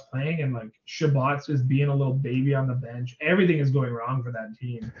Ottawa's playing, and like Shabbat's is being a little baby on the bench. Everything is going wrong for that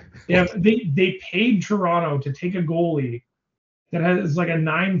team. They paid Toronto to take a goalie that has like a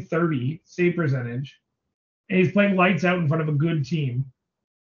 .930 save percentage, and he's playing lights out in front of a good team.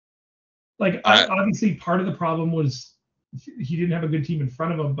 Like, obviously, part of the problem was he didn't have a good team in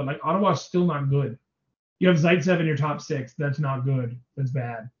front of him, but like Ottawa's still not good. You have Zaitsev in your top 6. That's not good. That's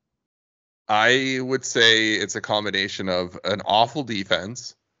bad. I would say it's a combination of an awful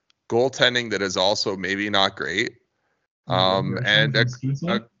defense, goaltending that is also maybe not great, and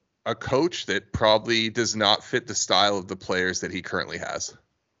a coach that probably does not fit the style of the players that he currently has.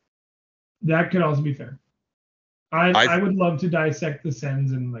 That could also be fair. I would love to dissect the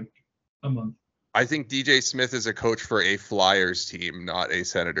Sens in like a month. I think DJ Smith is a coach for a Flyers team, not a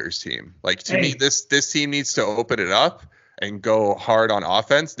Senators team. Like to me, this team needs to open it up and go hard on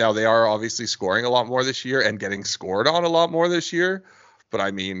offense. Now they are obviously scoring a lot more this year and getting scored on a lot more this year. But I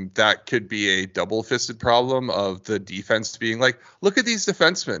mean, that could be a double-fisted problem of the defense being like, look at these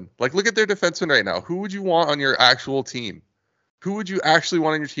defensemen. Like, look at their defensemen right now. Who would you want on your actual team? Who would you actually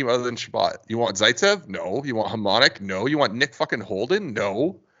want on your team other than Shabbat? You want Zaitsev? No. You want Hamonic? No. You want Nick fucking Holden?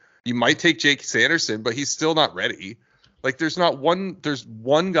 No. You might take Jake Sanderson, but he's still not ready. Like, there's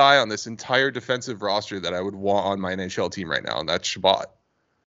one guy on this entire defensive roster that I would want on my NHL team right now, and that's Shabbat.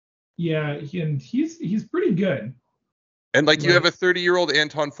 Yeah, and he's pretty good. And like you have a 30-year-old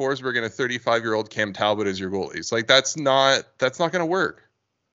Anton Forsberg and a 35-year-old Cam Talbot as your goalies. Like that's not going to work.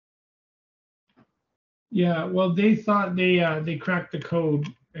 Yeah, well, they thought they cracked the code,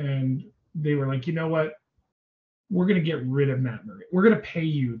 and they were like, you know what? We're going to get rid of Matt Murray. We're going to pay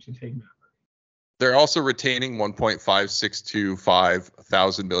you to take Matt Murray. They're also retaining $1.5625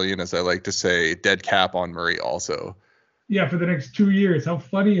 thousand million, as I like to say, dead cap on Murray also. Yeah, for the next 2 years. How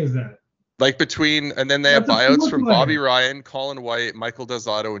funny is that? Like and then they have buyouts from Bobby Ryan, Colin White, Michael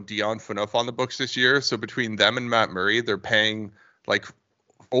Delzato, and Dion Phaneuf on the books this year. So between them and Matt Murray, they're paying like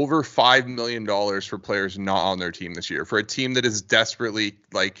over $5 million for players not on their team this year for a team that is desperately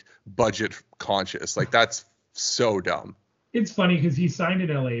like budget conscious. Like that's so dumb. It's funny because he signed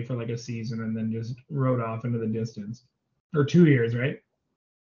in LA for like a season and then just rode off into the distance. Or 2 years, right?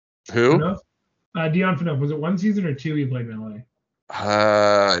 Who? Dion Phaneuf. Was it 1 season or 2 he played in LA?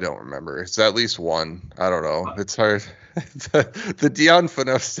 I don't remember. It's at least 1. I don't know. It's hard. the Dion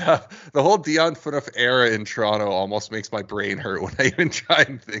Phaneuf stuff, the whole Dion Phaneuf era in Toronto almost makes my brain hurt when I even try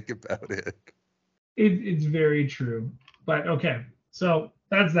and think about it. It's very true. But okay, so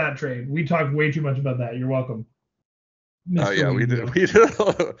that's that trade. We talked way too much about that. You're welcome. Oh yeah, we did.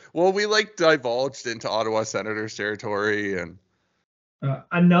 Well, we like divulged into Ottawa Senators territory and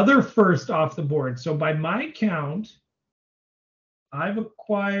another first off the board. So by my count, I've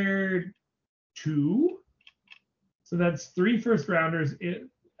acquired 2. So that's 3 first rounders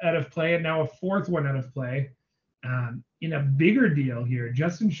out of play, and now a 4th one out of play. In a bigger deal here,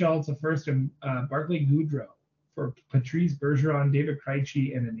 Justin Schultz, a first, and Barclay Goodrow for Patrice Bergeron, David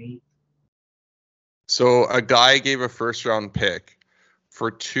Krejci, and an 8th. So a guy gave a first round pick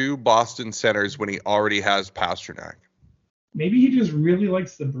for 2 Boston centers when he already has Pastrnak. Maybe he just really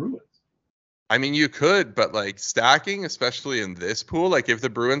likes the Bruins. I mean, you could, but like stacking, especially in this pool, like if the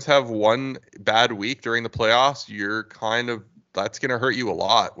Bruins have one bad week during the playoffs, that's going to hurt you a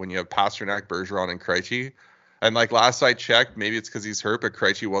lot when you have Pastrnak, Bergeron, and Krejci. And like last I checked, maybe it's because he's hurt, but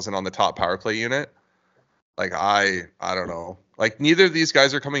Krejci wasn't on the top power play unit. Like I don't know. Like neither of these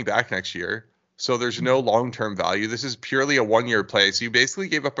guys are coming back next year. So there's no long-term value. This is purely a one-year play. So you basically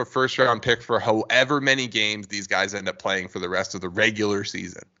gave up a first-round pick for however many games these guys end up playing for the rest of the regular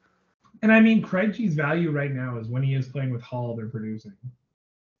season. And I mean, Krejci's value right now is when he is playing with Hall, they're producing.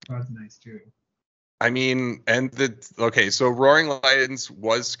 That's nice too. I mean, so Roaring Lions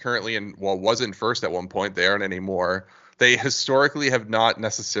wasn't first at one point. They aren't anymore. They historically have not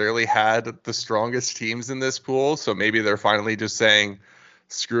necessarily had the strongest teams in this pool. So maybe they're finally just saying,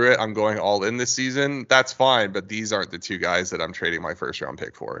 screw it, I'm going all in this season. That's fine. But these aren't the two guys that I'm trading my first round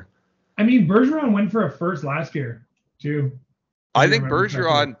pick for. I mean, Bergeron went for a first last year too. I think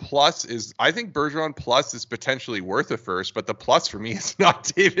Bergeron plus is potentially worth a first, but the plus for me is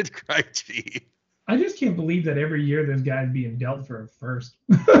not David Krejci. I just can't believe that every year this guy's being dealt for a first.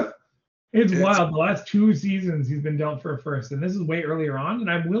 It's wild. The last 2 seasons he's been dealt for a first, and this is way earlier on. And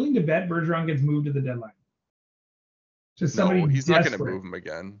I'm willing to bet Bergeron gets moved to the deadline. He's not going to move him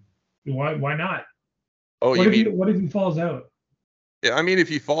again. Why not? Oh, what if he falls out? Yeah, I mean, if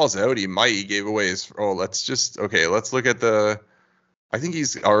he falls out, he might. He gave away his. Let's look at the. I think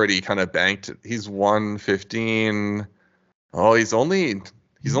he's already kind of banked. He's 115. Oh, he's only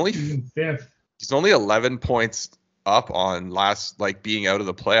fifth. He's only 11 points up on being out of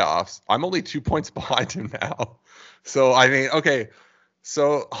the playoffs. I'm only 2 points behind him now. So, I mean, okay.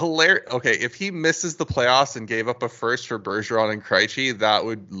 So, hilarious. Okay, if he misses the playoffs and gave up a first for Bergeron and Krejci, that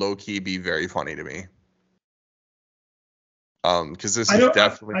would low-key be very funny to me. Because this is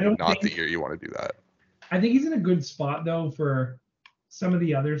definitely not the year you want to do that. I think he's in a good spot, though, for some of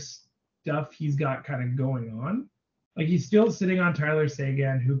the other stuff he's got kind of going on. Like he's still sitting on Tyler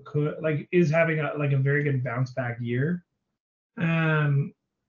Seguin, who is having a very good bounce back year. He's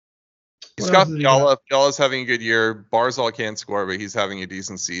got Fiala. Fiala's having a good year. Barzal can't score, but he's having a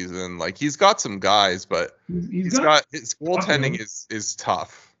decent season. Like he's got some guys, but he's got his goaltending is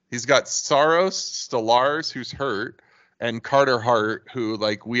tough. He's got Saros, Stolarz, who's hurt, and Carter Hart, who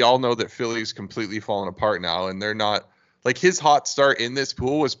we all know that Philly's completely fallen apart now, and they're not his hot start in this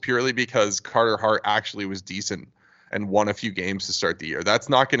pool was purely because Carter Hart actually was decent and won a few games to start the year. That's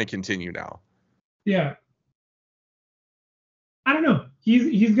not going to continue now. Yeah. I don't know.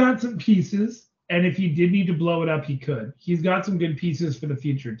 He's got some pieces, and if he did need to blow it up, he could. He's got some good pieces for the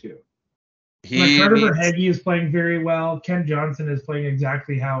future too. Carter Verhaeghe is playing very well. Kent Johnson is playing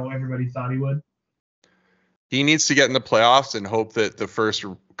exactly how everybody thought he would. He needs to get in the playoffs and hope that the first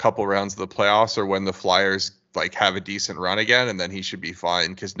couple rounds of the playoffs are when the Flyers have a decent run again, and then he should be fine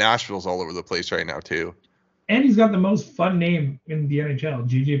because Nashville's all over the place right now too. And he's got the most fun name in the NHL,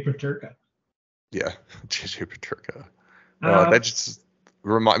 JJ Peterka. Yeah, JJ Peterka. That just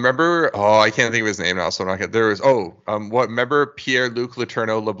remember. Oh, I can't think of his name now, so I'm not gonna. There was remember Pierre-Luc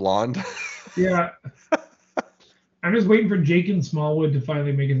Letourneau LeBlanc? Yeah. I'm just waiting for Jacob Smallwood to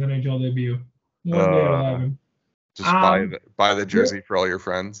finally make his NHL debut. Just buy the jersey for all your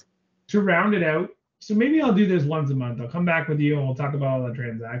friends. To round it out, so maybe I'll do this once a month. I'll come back with you and we'll talk about all the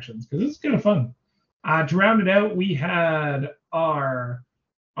transactions because it's kind of fun. To round it out, we had our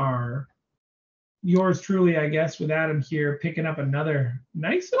yours truly, I guess, with Adam here picking up another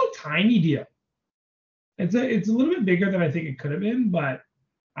nice little tiny deal. It's a little bit bigger than I think it could have been, but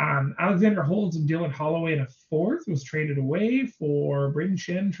Alexander Holtz and Dylan Holloway in a fourth was traded away for Braden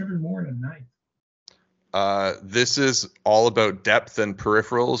Shen, Trevor Moore in a ninth. This is all about depth and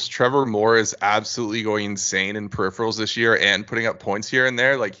peripherals. Trevor Moore is absolutely going insane in peripherals this year and putting up points here and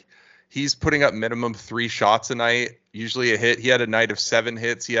there. He's putting up minimum 3 shots a night, usually a hit. He had a night of 7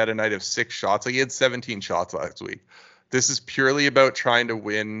 hits. He had a night of 6 shots. He had 17 shots last week. This is purely about trying to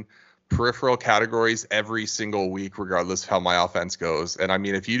win peripheral categories every single week, regardless of how my offense goes. And I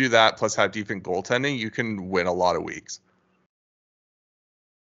mean, if you do that plus have decent goaltending, you can win a lot of weeks.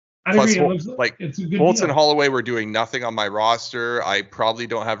 Plus, Holtz and Holloway were doing nothing on my roster. I probably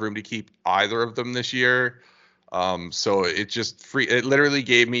don't have room to keep either of them this year. So it literally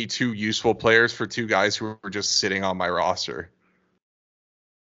gave me 2 useful players for 2 guys who were just sitting on my roster.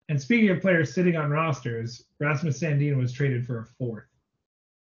 And speaking of players sitting on rosters, Rasmus Sandin was traded for a 4th.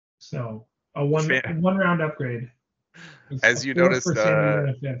 So a one round upgrade. As you noticed,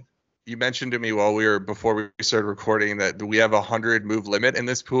 you mentioned to me before we started recording that we have 100 move limit in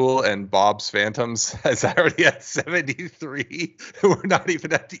this pool, and Bob's Phantoms has already at 73. We're not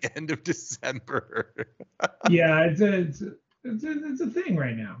even at the end of December. Yeah, it's a thing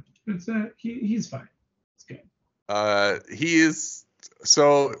right now. He's fine. It's good. He is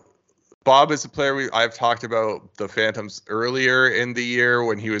so. Bob is a player I've talked about the Phantoms earlier in the year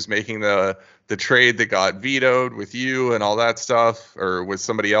when he was making the trade that got vetoed with you and all that stuff, or with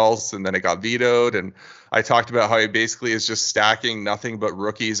somebody else, and then it got vetoed. And I talked about how he basically is just stacking nothing but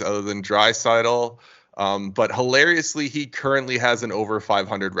rookies other than Draisaitl. But hilariously, he currently has an over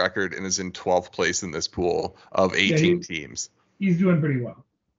 500 record and is in 12th place in this pool of 18 teams. He's doing pretty well.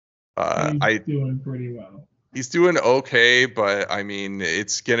 He's doing okay, but I mean,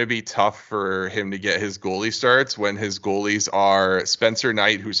 it's going to be tough for him to get his goalie starts when his goalies are Spencer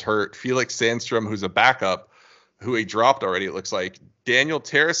Knight, who's hurt, Felix Sandstrom, who's a backup, who he dropped already, it looks like, Daniel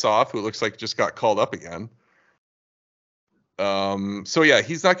Tarasov, who looks like just got called up again. So yeah,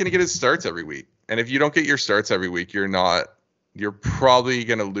 he's not going to get his starts every week. And if you don't get your starts every week, you're probably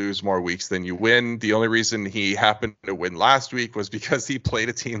going to lose more weeks than you win. The only reason he happened to win last week was because he played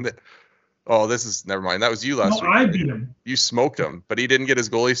a team that, oh, never mind. That was you last week. I beat him. You smoked him, but he didn't get his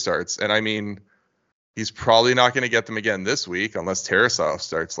goalie starts. And I mean, he's probably not going to get them again this week unless Tarasov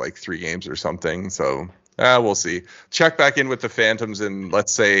starts like 3 games or something. So we'll see. Check back in with the Phantoms in,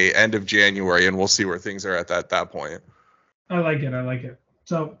 let's say, end of January, and we'll see where things are at that point. I like it.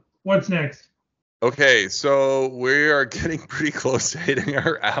 So what's next? Okay, so we are getting pretty close to hitting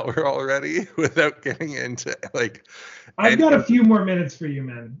our hour already without getting into like. I've got a few more minutes for you,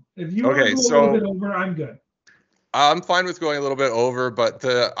 man. If you want to go a little bit over, I'm good. I'm fine with going a little bit over, but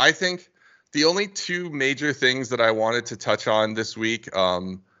I think the only 2 major things that I wanted to touch on this week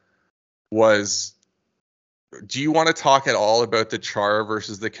was, do you want to talk at all about the Char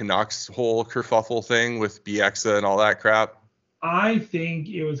versus the Canucks whole kerfuffle thing with Bieksa and all that crap? I think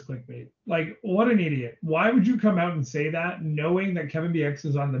it was clickbait. Like, what an idiot. Why would you come out and say that knowing that Kevin Bieksa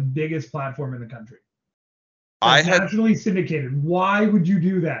is on the biggest platform in the country? Nationally syndicated. Why would you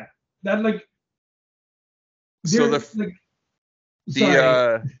do that? That like. So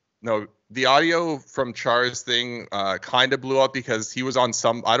the audio from Char's thing kind of blew up because he was on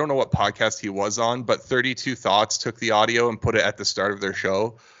I don't know what podcast he was on, but 32 Thoughts took the audio and put it at the start of their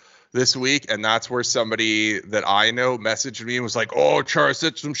show this week, and that's where somebody that I know messaged me and was like, "Oh, Char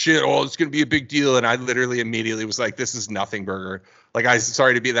said some shit. Oh, it's gonna be a big deal." And I literally immediately was like, "This is nothing, Burger. Like, I'm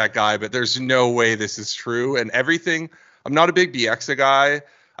sorry to be that guy, but there's no way this is true." And everything. I'm not a big Bieksa guy.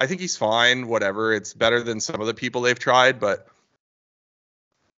 I think he's fine. Whatever. It's better than some of the people they've tried, but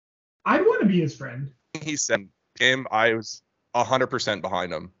I'd want to be his friend. He said him. I was 100%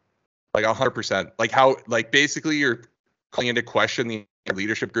 behind him. Like 100%. Like how? Like basically, you're calling into question the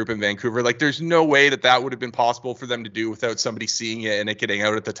leadership group in Vancouver. Like there's no way that would have been possible for them to do without somebody seeing it and it getting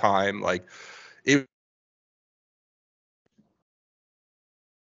out at the time. Like it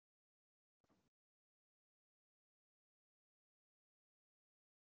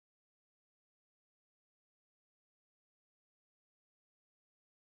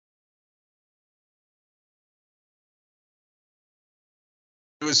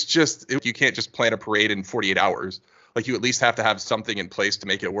was just, you can't just plan a parade in 48 hours. Like you at least have to have something in place to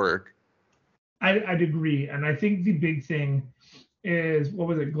make it work. I'd agree. And I think the big thing is, what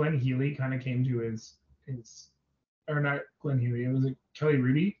was it? Glenn Healy kind of came to his, or not Glenn Healy. It was Kelly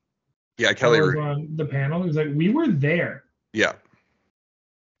Rudy. Yeah, Kelly Rudy. On the panel. He was like, we were there. Yeah.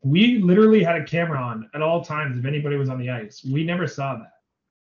 We literally had a camera on at all times if anybody was on the ice. We never saw that.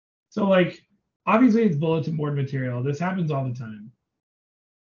 So like, obviously it's bulletin board material. This happens all the time.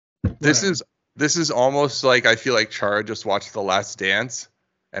 This is almost like, I feel like Chara just watched The Last Dance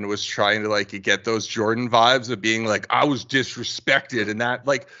and was trying to like get those Jordan vibes of being like, I was disrespected, and that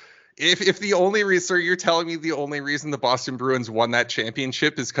like, if the only reason, so you're telling me the only reason the Boston Bruins won that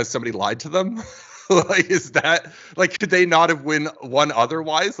championship is because somebody lied to them? Like, is that like, could they not have won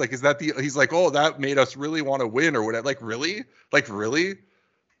otherwise? Like, is that he's like, oh, that made us really want to win or whatever? Like, really? Like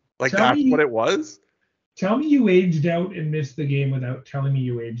that's what it was? Tell me you aged out and missed the game without telling me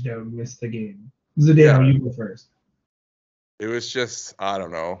you aged out and missed the game. Zdeno, you go first. It was just, I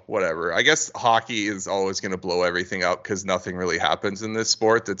don't know, whatever. I guess hockey is always going to blow everything up because nothing really happens in this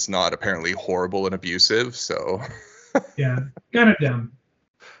sport that's not apparently horrible and abusive. So yeah, got it down.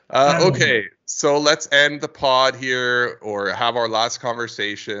 Okay, so let's end the pod here or have our last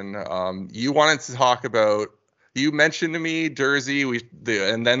conversation. You wanted to talk about, you mentioned to me Jersey,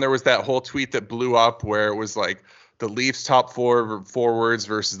 and then there was that whole tweet that blew up where it was like the Leafs top 4 forwards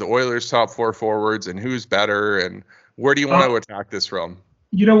versus the Oilers top 4 forwards and who's better, and where do you want to attack this from?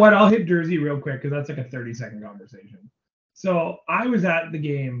 You know what? I'll hit Jersey real quick because that's like a 30-second conversation. So I was at the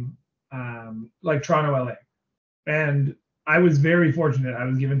game, like Toronto, LA, and I was very fortunate. I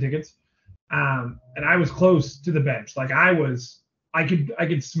was given tickets, and I was close to the bench. Like I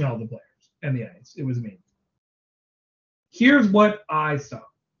could smell the players and the ice. It was amazing. Here's what I saw.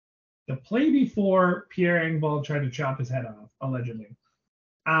 The play before Pierre Engvall tried to chop his head off, allegedly.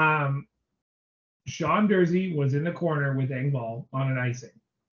 Sean Durzi was in the corner with Engvall on an icing.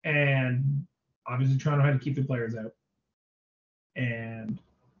 And obviously Toronto had to keep the players out. And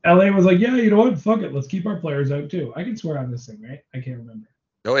LA was like, yeah, you know what? Fuck it. Let's keep our players out too. I can swear on this thing, right? I can't remember.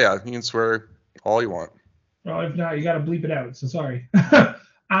 Oh, yeah. You can swear all you want. Well, if not, you got to bleep it out. So sorry.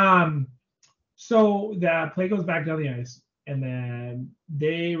 So that play goes back down the ice, and then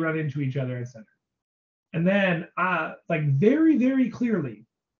they run into each other at center. And then, like very, very clearly,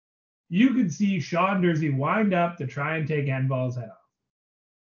 you could see Sean Durzi wind up to try and take Engvall's head off.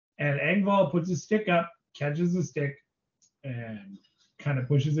 And Engvall puts his stick up, catches the stick, and kind of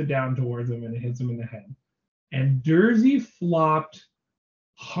pushes it down towards him and it hits him in the head. And Durzi flopped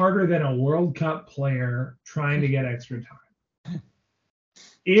harder than a World Cup player trying to get extra time.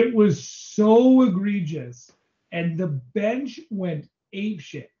 It was so egregious, and the bench went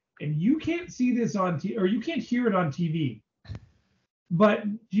apeshit. And you can't see this on TV, or you can't hear it on TV. But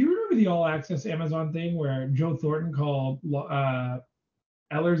do you remember the All Access Amazon thing where Joe Thornton called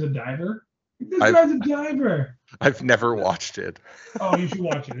Ehlers a diver? This guy's a diver. I've never watched it. Oh, you should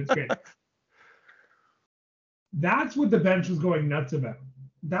watch it. It's great. That's what the bench was going nuts about.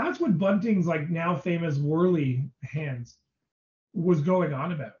 That's what Bunting's like now famous whirly hands was going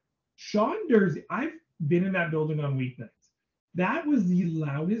on about. Sean Durzi, I've been in that building on weeknights. That was the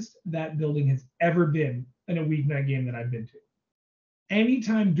loudest that building has ever been in a weeknight game that I've been to.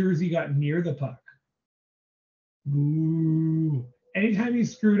 Anytime Durzi got near the puck, boo. Anytime he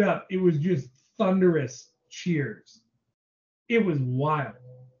screwed up, it was just thunderous cheers. It was wild.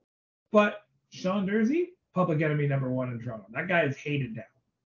 But Sean Durzi, public enemy number one in Toronto. That guy is hated now.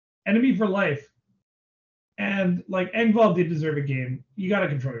 Enemy for life. And like Engvall did deserve a game. You got to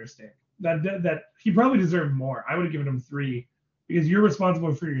control your stick. That he probably deserved more. I would have given him 3 because you're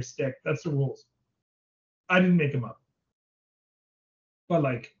responsible for your stick. That's the rules. I didn't make them up. But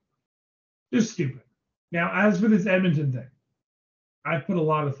like, just stupid. Now, as for this Edmonton thing, I've put a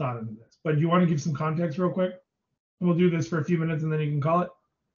lot of thought into this. But do you want to give some context real quick? And we'll do this for a few minutes and then you can call it.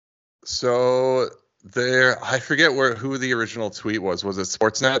 So I forget who the original tweet was. Was it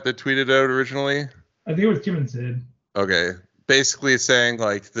Sportsnet that tweeted out originally? I think it was Tim and Sid. Okay. Basically saying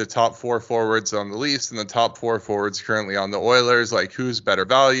like the top 4 forwards on the Leafs and the top 4 forwards currently on the Oilers, like who's better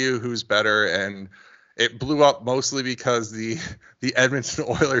value, who's better. And it blew up mostly because the Edmonton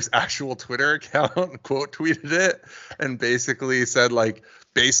Oilers actual Twitter account quote tweeted it and basically said like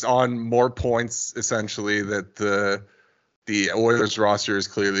based on more points essentially that the Oilers roster is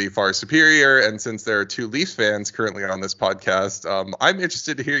clearly far superior. And since there are 2 Leafs fans currently on this podcast, I'm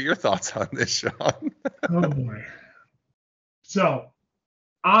interested to hear your thoughts on this, Sean. Oh boy. So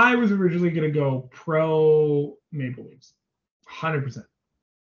I was originally going to go pro Maple Leafs, 100%.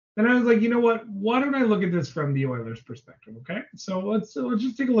 Then I was like, you know what? Why don't I look at this from the Oilers' perspective? Okay, so let's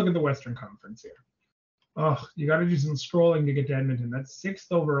just take a look at the Western Conference here. Oh, you got to do some scrolling to get to Edmonton. That's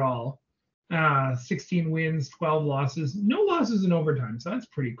 6th overall, 16 wins, 12 losses, no losses in overtime. So that's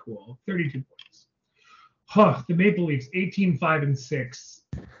pretty cool. 32 points. The Maple Leafs 18-5-6,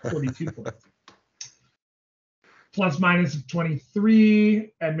 42 points. Plus minus of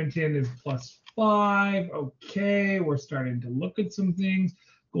 23. Edmonton is +5. Okay, we're starting to look at some things.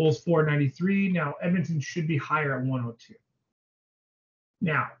 Goals 493. Now, Edmonton should be higher at 102.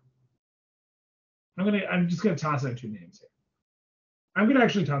 Now, I'm just gonna toss out 2 names here. I'm gonna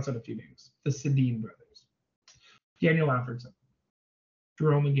actually toss out a few names. The Sedin brothers. Daniel Alfredsson.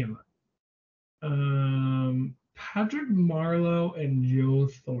 Jerome McGinley. Patrick Marleau and Joe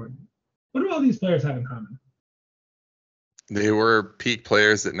Thornton. What do all these players have in common? They were peak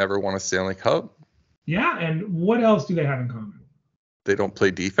players that never won a Stanley Cup. Yeah, and what else do they have in common? They don't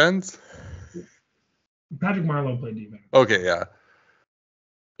play defense? Patrick Marleau played defense. Okay, yeah.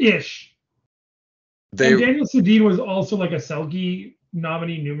 Ish. And Daniel Sedin was also like a Selke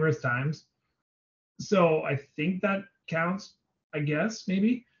nominee numerous times. So I think that counts, I guess,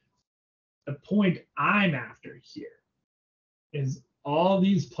 maybe. The point I'm after here is all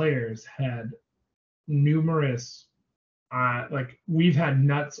these players had numerous, like we've had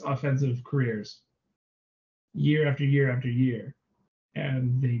nuts offensive careers year after year after year,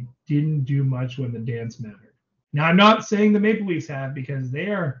 and they didn't do much when the dance mattered. Now, I'm not saying the Maple Leafs have, because they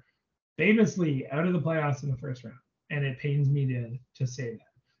are famously out of the playoffs in the first round, and it pains me to say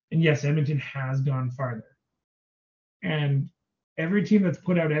that. And yes, Edmonton has gone farther. And every team that's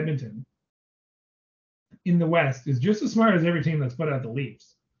put out Edmonton in the West is just as smart as every team that's put out the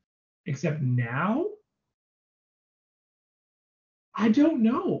Leafs. Except now, I don't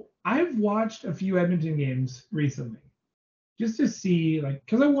know. I've watched a few Edmonton games recently, just to see, like,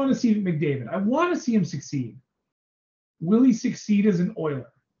 because I want to see McDavid. I want to see him succeed. Will he succeed as an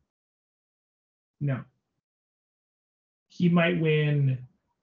Oiler? No. He might win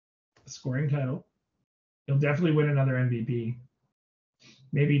a scoring title. He'll definitely win another MVP.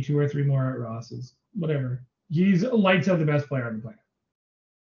 Maybe 2 or 3 more at Ross's. Whatever. He's lights out the best player on the planet.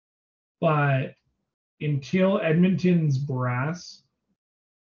 But until Edmonton's brass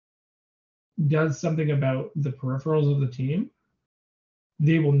does something about the peripherals of the team,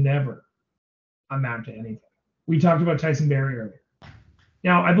 they will never amount to anything. We talked about Tyson Barrie earlier.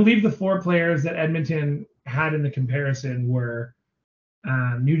 Now, I believe the 4 players that Edmonton had in the comparison were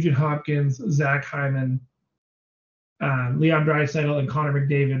Nugent Hopkins, Zach Hyman, Leon Draisaitl, and Connor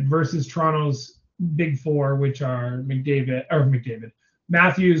McDavid versus Toronto's big 4, which are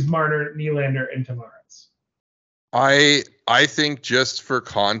Matthews, Marner, Nylander, and Tavares. I think just for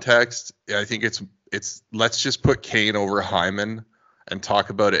context, I think it's let's just put Kane over Hyman and talk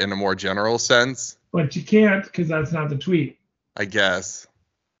about it in a more general sense. But you can't because that's not the tweet. I guess.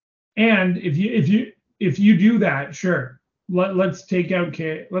 And if you do that, sure. Let's take out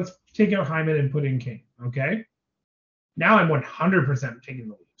Hyman and put in Kane. Okay. Now I'm 100% taking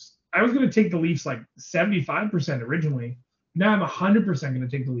the Leafs. I was going to take the Leafs like 75% originally. Now I'm 100% going to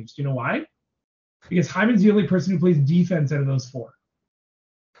take the Leafs. Do you know why? Because Hyman's the only person who plays defense out of those 4.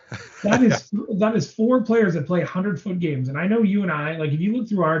 That is 4 players that play 100-foot games. And I know you and I, like if you look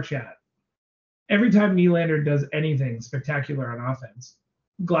through our chat, every time Nylander does anything spectacular on offense,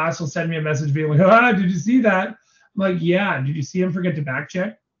 Glass will send me a message being like, did you see that? I'm like, yeah. Did you see him forget to back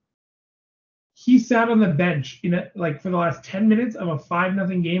check? He sat on the bench for the last 10 minutes of a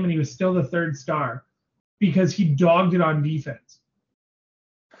 5-0 game, and he was still the 3rd star because he dogged it on defense.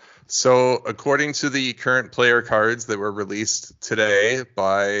 So according to the current player cards that were released today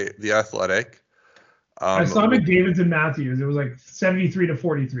by The Athletic. I saw McDavid's and Matthews. It was like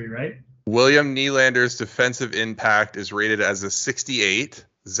 73-43, right? William Nylander's defensive impact is rated as a 68.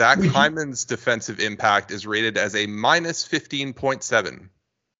 Zach Hyman's defensive impact is rated as a minus 15.7.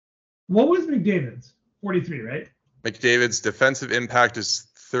 What was McDavid's? 43, right? McDavid's defensive impact is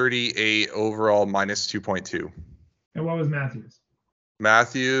 38 overall, minus 2.2. And what was Matthews?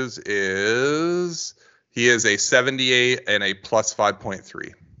 Matthews is a 78 and a plus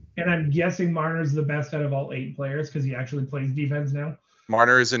 5.3. And I'm guessing Marner's the best out of all 8 players because he actually plays defense now.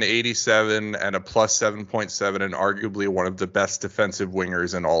 Marner is an 87 and a plus 7.7 and arguably one of the best defensive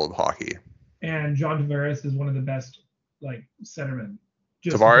wingers in all of hockey. And John Tavares is one of the best centermen.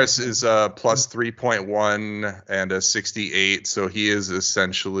 Tavares is a plus 3.1 and a 68, so he is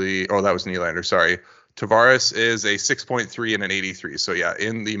essentially – oh, that was Nylander, sorry. Tavares is a 6.3 and an 83, so yeah,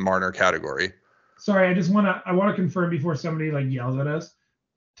 in the Marner category. Sorry, I want to confirm before somebody yells at us.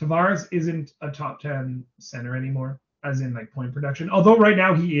 Tavares isn't a top 10 center anymore, as in point production. Although right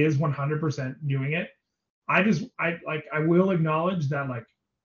now he is 100% doing it. I will acknowledge that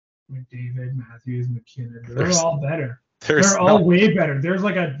McDavid, Matthews, McKinnon, they're all better. They're all way better. There's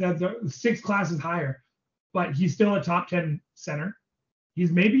the 6 classes higher, but he's still a top 10 center.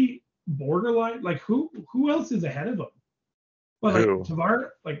 He's maybe borderline. Who else is ahead of him? But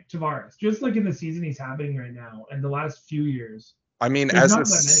Tavares, just in the season he's having right now and the last few years. I mean, as a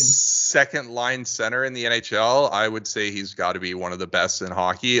second line center in the NHL, I would say he's got to be one of the best in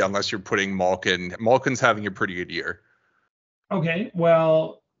hockey, unless you're putting Malkin. Malkin's having a pretty good year. Okay,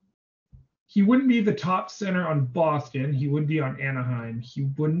 well, he wouldn't be the top center on Boston. He would be on Anaheim. He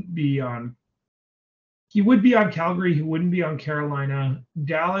would be on Calgary. He wouldn't be on Carolina.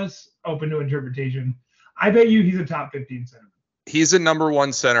 Dallas, open to interpretation. I bet you he's a top 15 center. He's a number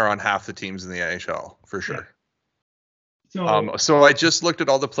 1 center on half the teams in the NHL, for sure. Yeah. So I just looked at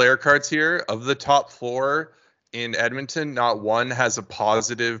all the player cards here. Of the top 4 in Edmonton, not one has a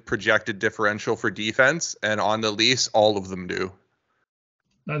positive projected differential for defense, and on the Leafs, all of them do.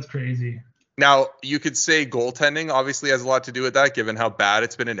 That's crazy. Now, you could say goaltending obviously has a lot to do with that, given how bad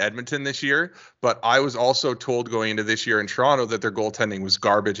it's been in Edmonton this year. But I was also told going into this year in Toronto that their goaltending was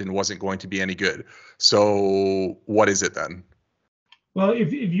garbage and wasn't going to be any good. So what is it then? Well,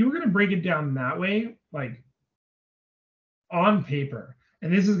 if you were going to break it down that way, on paper,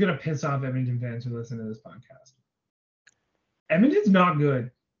 and this is going to piss off Edmonton fans who listen to this podcast, Edmonton's not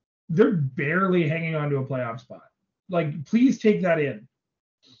good. They're barely hanging on to a playoff spot. Please take that in.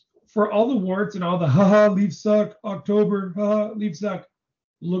 For all the warts and all the Leafs suck, October, Leafs suck,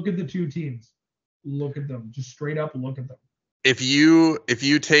 look at the 2 teams. Look at them. Just straight up look at them. If you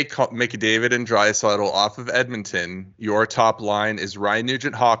take McDavid and Draisaitl off of Edmonton, your top line is Ryan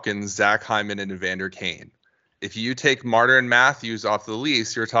Nugent-Hopkins, Zach Hyman, and Evander Kane. If you take Marner and Matthews off the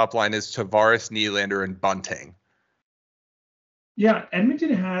Leafs, your top line is Tavares, Nylander, and Bunting. Yeah,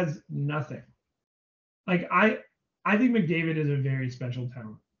 Edmonton has nothing. Like I think McDavid is a very special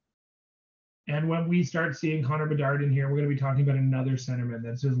talent. And when we start seeing Connor Bedard in here, we're going to be talking about another centerman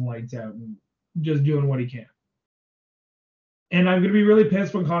that's just lights out and just doing what he can. And I'm going to be really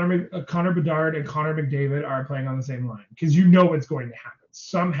pissed when Connor Bedard and Connor McDavid are playing on the same line because you know what's going to happen.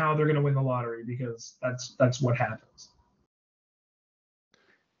 Somehow they're going to win the lottery because that's what happens.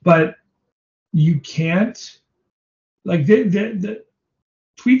 But you can't, like, the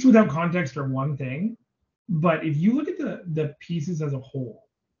tweets without context are one thing, but if you look at the pieces as a whole,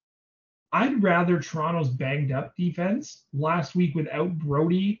 I'd rather Toronto's banged up defense last week without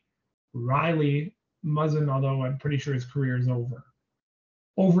Brody, Riley, Muzzin, although I'm pretty sure his career is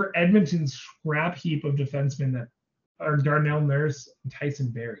over Edmonton's scrap heap of defensemen that are Darnell Nurse and Tyson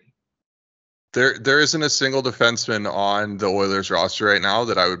Barrie. There isn't a single defenseman on the Oilers roster right now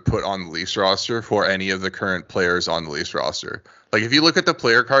that I would put on the Leafs roster for any of the current players on the Leafs roster. Like, if you look at the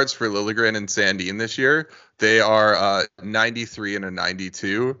player cards for Liljegren and Sandin this year, they are 93 and a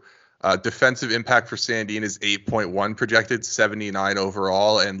 92. Defensive impact for Sandin is 8.1 projected, 79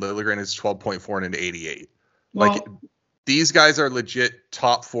 overall, and Liljegren is 12.4 and an 88. Well, like, these guys are legit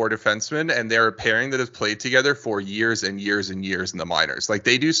top four defensemen, and they're a pairing that has played together for years and years and years in the minors. Like,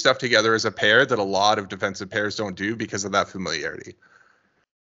 they do stuff together as a pair that a lot of defensive pairs don't do because of that familiarity.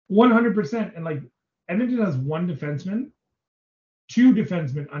 100%. And like, Edmonton has one defenseman, two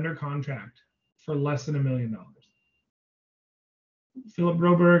defensemen under contract for less than $1 million. Philip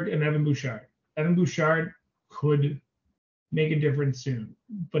Broberg and Evan Bouchard. Evan Bouchard could make a difference soon.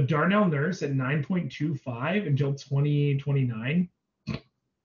 But Darnell Nurse at 9.25 until 2029.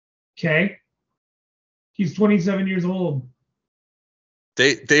 Okay. He's 27 years old.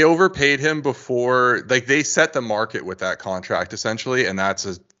 They overpaid him before, like, they set the market with that contract essentially, and that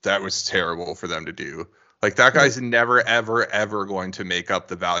was terrible for them to do. Like, that guy's never, ever, ever going to make up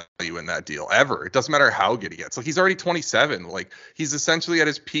the value in that deal, ever. It doesn't matter how good he gets. Like, he's already 27. Like, he's essentially at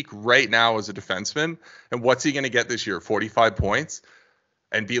his peak right now as a defenseman. And what's he going to get this year? 45 points?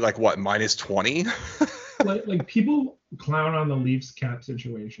 And be like, what, minus 20? like, people clown on the Leafs cap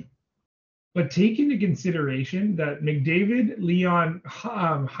situation. But take into consideration that McDavid, Leon,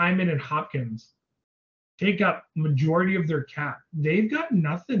 Hyman, and Hopkins take up majority of their cap. They've got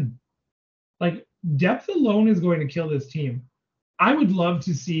nothing. Like, depth alone is going to kill this team. I would love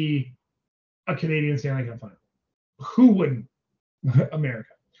to see a Canadian Stanley Cup final. Who wouldn't?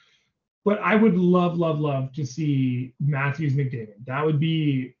 America. But I would love to see Matthews McDavid. That would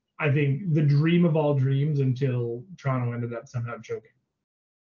be, I think, the dream of all dreams until Toronto ended up somehow choking.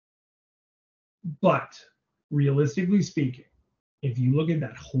 But realistically speaking, if you look at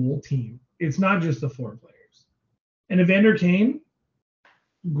that whole team, it's not just the four players. And Evander Kane,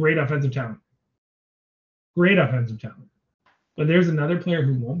 great offensive talent. Great offensive talent. But there's another player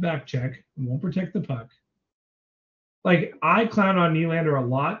who won't back check, won't protect the puck. Like, I clown on Nylander a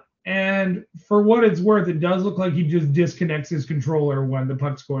lot, and for what it's worth, it does look like he just disconnects his controller when the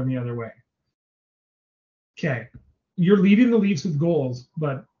puck's going the other way. Okay. You're leading the Leafs with goals,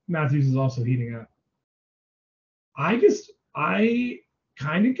 but Matthews is also heating up. I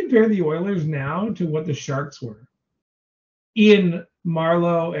kind of compare the Oilers now to what the Sharks were in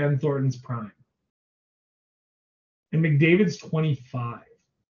Marleau and Thornton's prime. And McDavid's 25.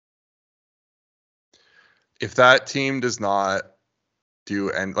 If that team does not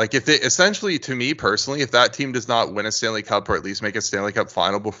do, and like, if they essentially, to me personally, if that team does not win a Stanley Cup or at least make a Stanley Cup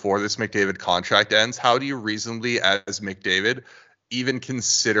final before this McDavid contract ends, how do you reasonably, as McDavid, even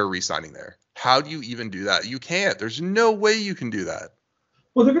consider re-signing there? How do you even do that? You can't. There's no way you can do that.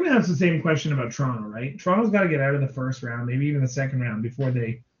 Well, they're going to ask the same question about Toronto, right? Toronto's got to get out of the first round, maybe even the second round, before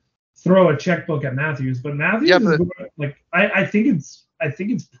they throw a checkbook at Matthews. But Matthews, Yeah, is but- going to, like, I think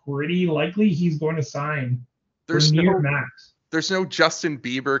it's pretty likely he's going to sign for near max. There's no Justin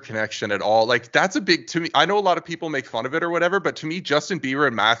Bieber connection at all. Like, that's a big, to me, I know a lot of people make fun of it or whatever, but to me, Justin Bieber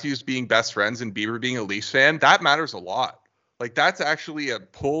and Matthews being best friends and Bieber being a Leafs fan, that matters a lot. Like, that's actually a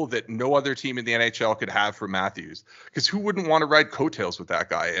pull that no other team in the NHL could have for Matthews. Because who wouldn't want to ride coattails with that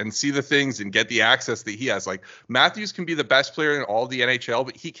guy and see the things and get the access that he has? Like, Matthews can be the best player in all the NHL,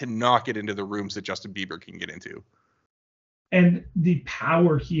 but he cannot get into the rooms that Justin Bieber can get into. And the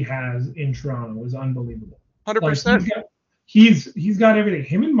power he has in Toronto is unbelievable. 100%. Like, he's got everything.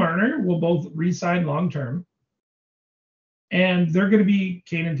 Him and Marner will both re-sign long-term. And they're going to be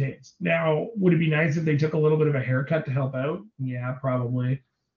Kane and Taves. Now, would it be nice if they took a little bit of a haircut to help out? Yeah, probably.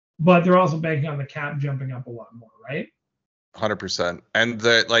 But they're also banking on the cap jumping up a lot more, right? 100%. And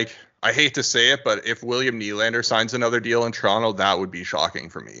like, I hate to say it, but if William Nylander signs another deal in Toronto, that would be shocking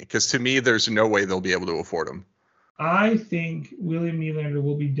for me. Because to me, there's no way they'll be able to afford him. I think William Nylander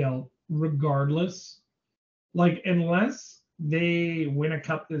will be dealt regardless. Like, unless they win a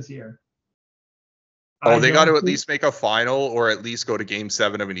cup this year. Oh, they got to at least make a final or at least go to game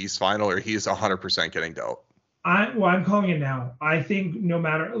 7 of an East final, or he's 100% getting dealt. I'm calling it now. I think no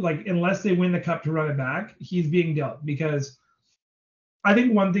matter, like, unless they win the cup to run it back, he's being dealt, because I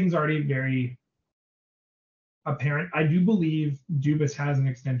think one thing's already very apparent. I do believe Dubas has an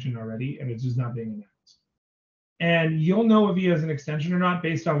extension already, and it's just not being announced. And you'll know if he has an extension or not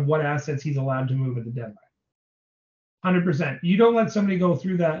based on what assets he's allowed to move at the deadline. 100%. You don't let somebody go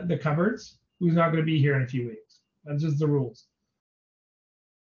through the cupboards who's not going to be here in a few weeks. That's just the rules.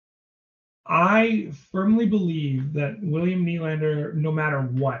 I firmly believe that William Nylander, no matter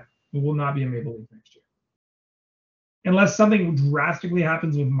what, will not be a Maple Leaf next year. Unless something drastically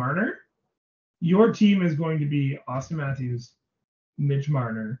happens with Marner, your team is going to be Austin Matthews, Mitch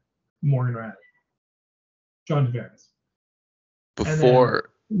Marner, Morgan Riley, John Tavares. Before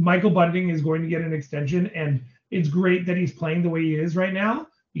Michael Bunting is going to get an extension, and it's great that he's playing the way he is right now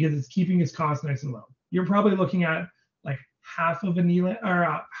because it's keeping his costs nice and low. You're probably looking at like half of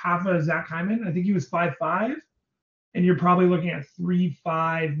half of Zach Hyman. I think he was 5'5", and you're probably looking at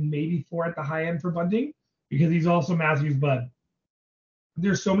 3.5, maybe 4 at the high end for Bunting because he's also Matthews' bud.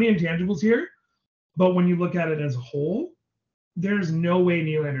 There's so many intangibles here, but when you look at it as a whole, there's no way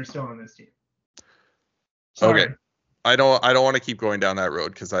Nylander's still on this team. Sorry. Okay. I don't want to keep going down that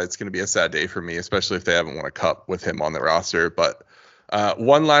road because it's going to be a sad day for me, especially if they haven't won a cup with him on the roster. But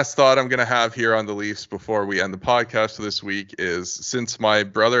one last thought I'm going to have here on the Leafs before we end the podcast for this week is, since my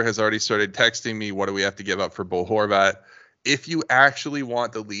brother has already started texting me, what do we have to give up for Bo Horvat? If you actually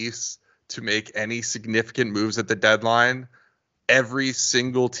want the Leafs to make any significant moves at the deadline, every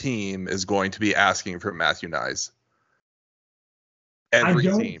single team is going to be asking for Matthew Knies. Every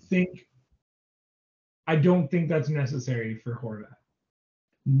team. I don't think that's necessary for Horvat.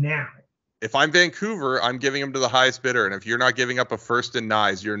 Now, if I'm Vancouver, I'm giving him to the highest bidder, and if you're not giving up a first in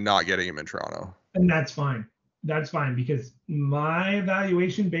Knies, you're not getting him in Toronto. And that's fine. That's fine, because my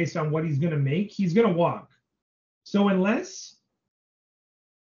evaluation based on what he's going to make, he's going to walk. So unless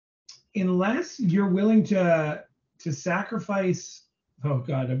you're willing to sacrifice, oh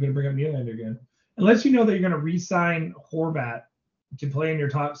God, I'm going to bring up Nylander again. Unless you know that you're going to re-sign Horvat to play in your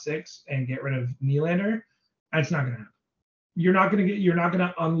top 6 and get rid of Nylander, that's not going to happen. You're not going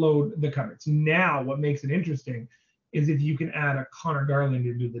to unload the cupboards. Now, what makes it interesting is if you can add a Connor Garland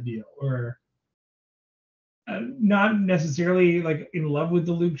into the deal, or not necessarily like in love with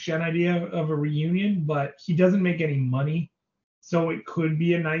the Luke Schenn idea of a reunion, but he doesn't make any money, so it could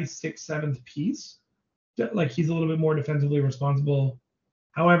be a nice 6th, 7th piece. Like, he's a little bit more defensively responsible.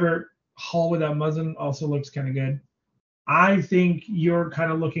 However, Hall without Muzzin also looks kind of good. I think you're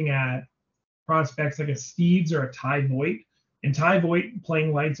kind of looking at prospects like a Steeves or a Ty Voigt. And Ty Voigt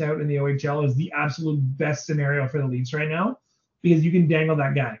playing lights out in the OHL is the absolute best scenario for the Leafs right now because you can dangle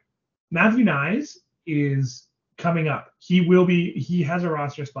that guy. Matthew Knies is coming up. He has a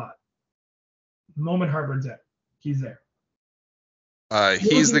roster spot. The moment Harvard's out, he's there.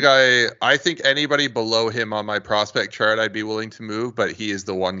 He's the guy. I think anybody below him on my prospect chart, I'd be willing to move, but he is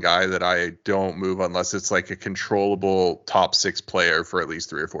the one guy that I don't move unless it's like a controllable top 6 player for at least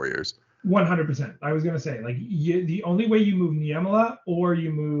 3 or 4 years. 100%. I was going to say, like, the only way you move Niemela or you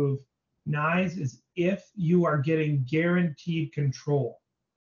move Knies is if you are getting guaranteed control.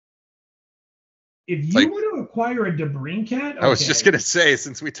 If you want to acquire a DeBrincat, okay. I was just going to say,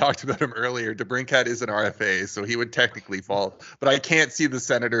 since we talked about him earlier, DeBrincat is an RFA, so he would technically fall. But I can't see the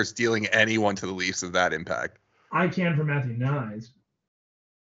Senators dealing anyone to the Leafs of that impact. I can for Matthew Knies.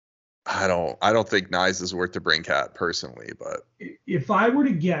 I don't think Knies is worth DeBrincat personally, but if I were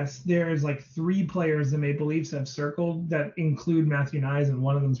to guess, there's like 3 players the Maple Leafs have circled that include Matthew Knies, and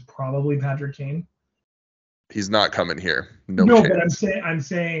one of them is probably Patrick Kane. He's not coming here. No, but I'm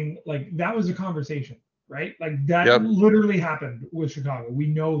saying like that was a conversation, right? Like that literally happened with Chicago. We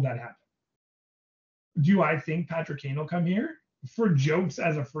know that happened. Do I think Patrick Kane will come here for jokes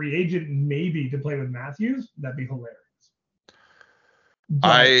as a free agent, maybe to play with Matthews? That'd be hilarious.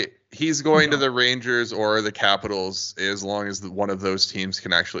 But he's going to the Rangers or the Capitals as long as one of those teams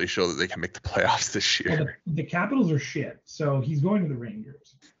can actually show that they can make the playoffs this year. Well, the Capitals are shit, so he's going to the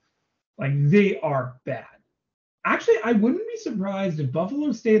Rangers. Like, they are bad. Actually, I wouldn't be surprised if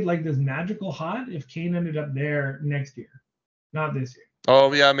Buffalo stayed like this magical hot if Kane ended up there next year, not this year.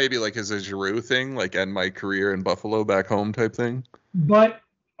 Oh, yeah, maybe like as a Giroux thing, like end my career in Buffalo back home type thing. But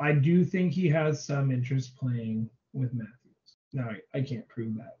I do think he has some interest playing with Matthews. Now, I can't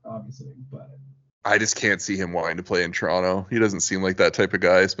prove that, obviously, but I just can't see him wanting to play in Toronto. He doesn't seem like that type of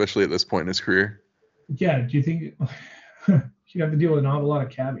guy, especially at this point in his career. Yeah, do you think you have to deal with an awful lot of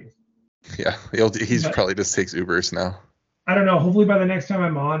cabbies? Yeah, he's But probably just takes Ubers now. I don't know. Hopefully by the next time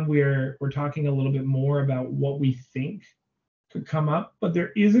I'm on, we're talking a little bit more about what we think could come up. But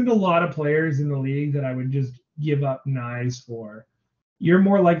there isn't a lot of players in the league that I would just give up Nyes for. You're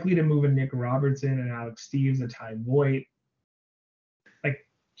more likely to move a Nick Robertson and Alex Steves, a Ty Voigt. Like,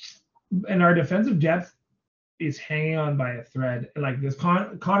 and our defensive depth is hanging on by a thread. Like this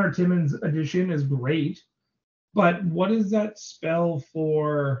Connor Timmins addition is great, but what does that spell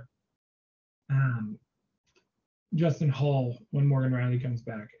for Justin Hall when Morgan Riley comes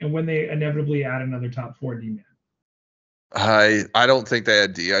back, and when they inevitably add another top 4 D man? I don't think they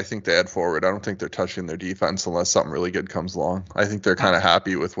had D. I think they had forward. I don't think they're touching their defense unless something really good comes along. I think they're kind of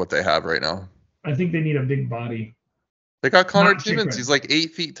happy with what they have right now. I think they need a big body. They got Connor Timmins. He's like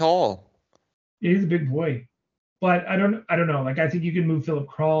 8 feet tall. Yeah, he's a big boy. But I don't know. Like I think you can move Philip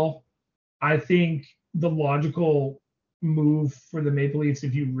Krall. I think the logical move for the Maple Leafs,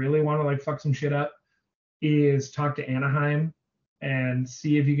 if you really want to like fuck some shit up, is talk to Anaheim and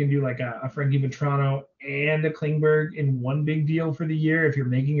see if you can do like a Frankie Vatrano and a Klingberg in one big deal for the year if you're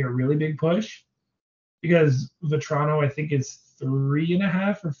making a really big push. Because Vatrano, I think, is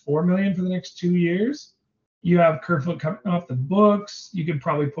 3.5 or 4 million for the next 2 years. You have Kerfoot coming off the books. You could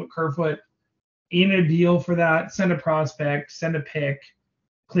probably put Kerfoot in a deal for that. Send a prospect, send a pick.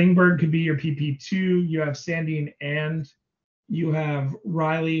 Klingberg could be your PP2. You have Sandin and you have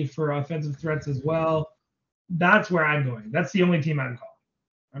Riley for offensive threats as well. That's where I'm going. That's the only team I'm calling.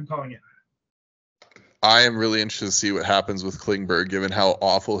 I'm calling it. I am really interested to see what happens with Klingberg, given how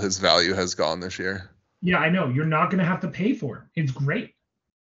awful his value has gone this year. Yeah, I know. You're not going to have to pay for him. It's great.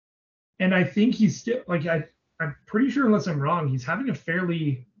 And I think he's still, like, I'm pretty sure, unless I'm wrong, he's having a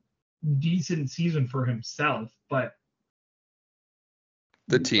fairly decent season for himself. But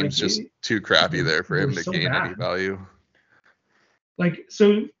the team's just too crappy there for him to gain any value. Like,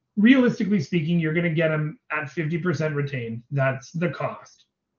 so realistically speaking, you're going to get him at 50% retained. That's the cost.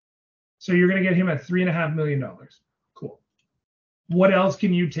 So you're going to get him at $3.5 million. Cool. What else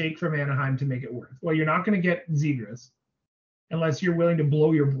can you take from Anaheim to make it worth? Well, you're not going to get Zegras unless you're willing to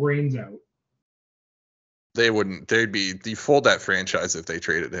blow your brains out. They wouldn't. They'd fold that franchise if they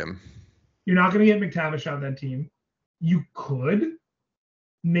traded him. You're not going to get McTavish on that team. You could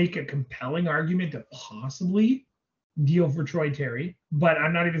make a compelling argument to possibly deal for Troy Terry, but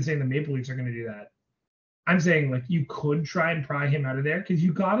I'm not even saying the Maple Leafs are going to do that. I'm saying like you could try and pry him out of there because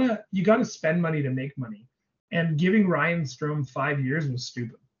you gotta spend money to make money, and giving Ryan Strome 5 years was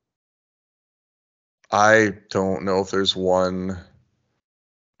stupid. I don't know if there's one.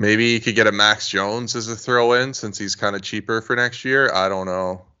 Maybe you could get a Max Jones as a throw-in since he's kind of cheaper for next year. I don't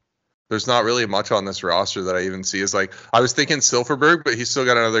know. There's not really much on this roster that I even see. Is like I was thinking Silfverberg, but he's still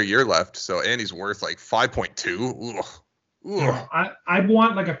got another year left. So and he's worth like 5.2. Ugh. I'd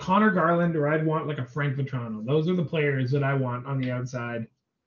want like a Connor Garland or I'd want like a Frank Vatrano. Those are the players that I want on the outside.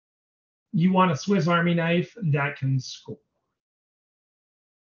 You want a Swiss Army knife that can score.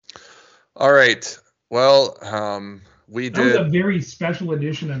 All right. Well, we did. That was a very special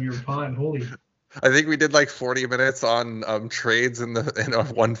edition of your pod. Holy. I think we did like 40 minutes on trades in our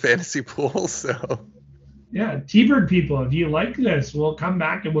one fantasy pool. So. Yeah, T-Bird people, if you like this, we'll come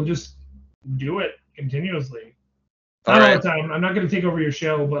back and we'll just do it continuously. Not all the time. I'm not going to take over your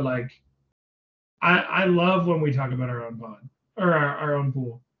show, but like, I love when we talk about our own pod or our own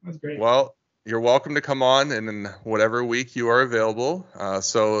pool. That's great. Well, you're welcome to come on in whatever week you are available.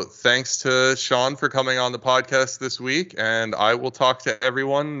 So thanks to Sean for coming on the podcast this week, and I will talk to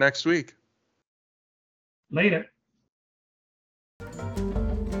everyone next week. Later.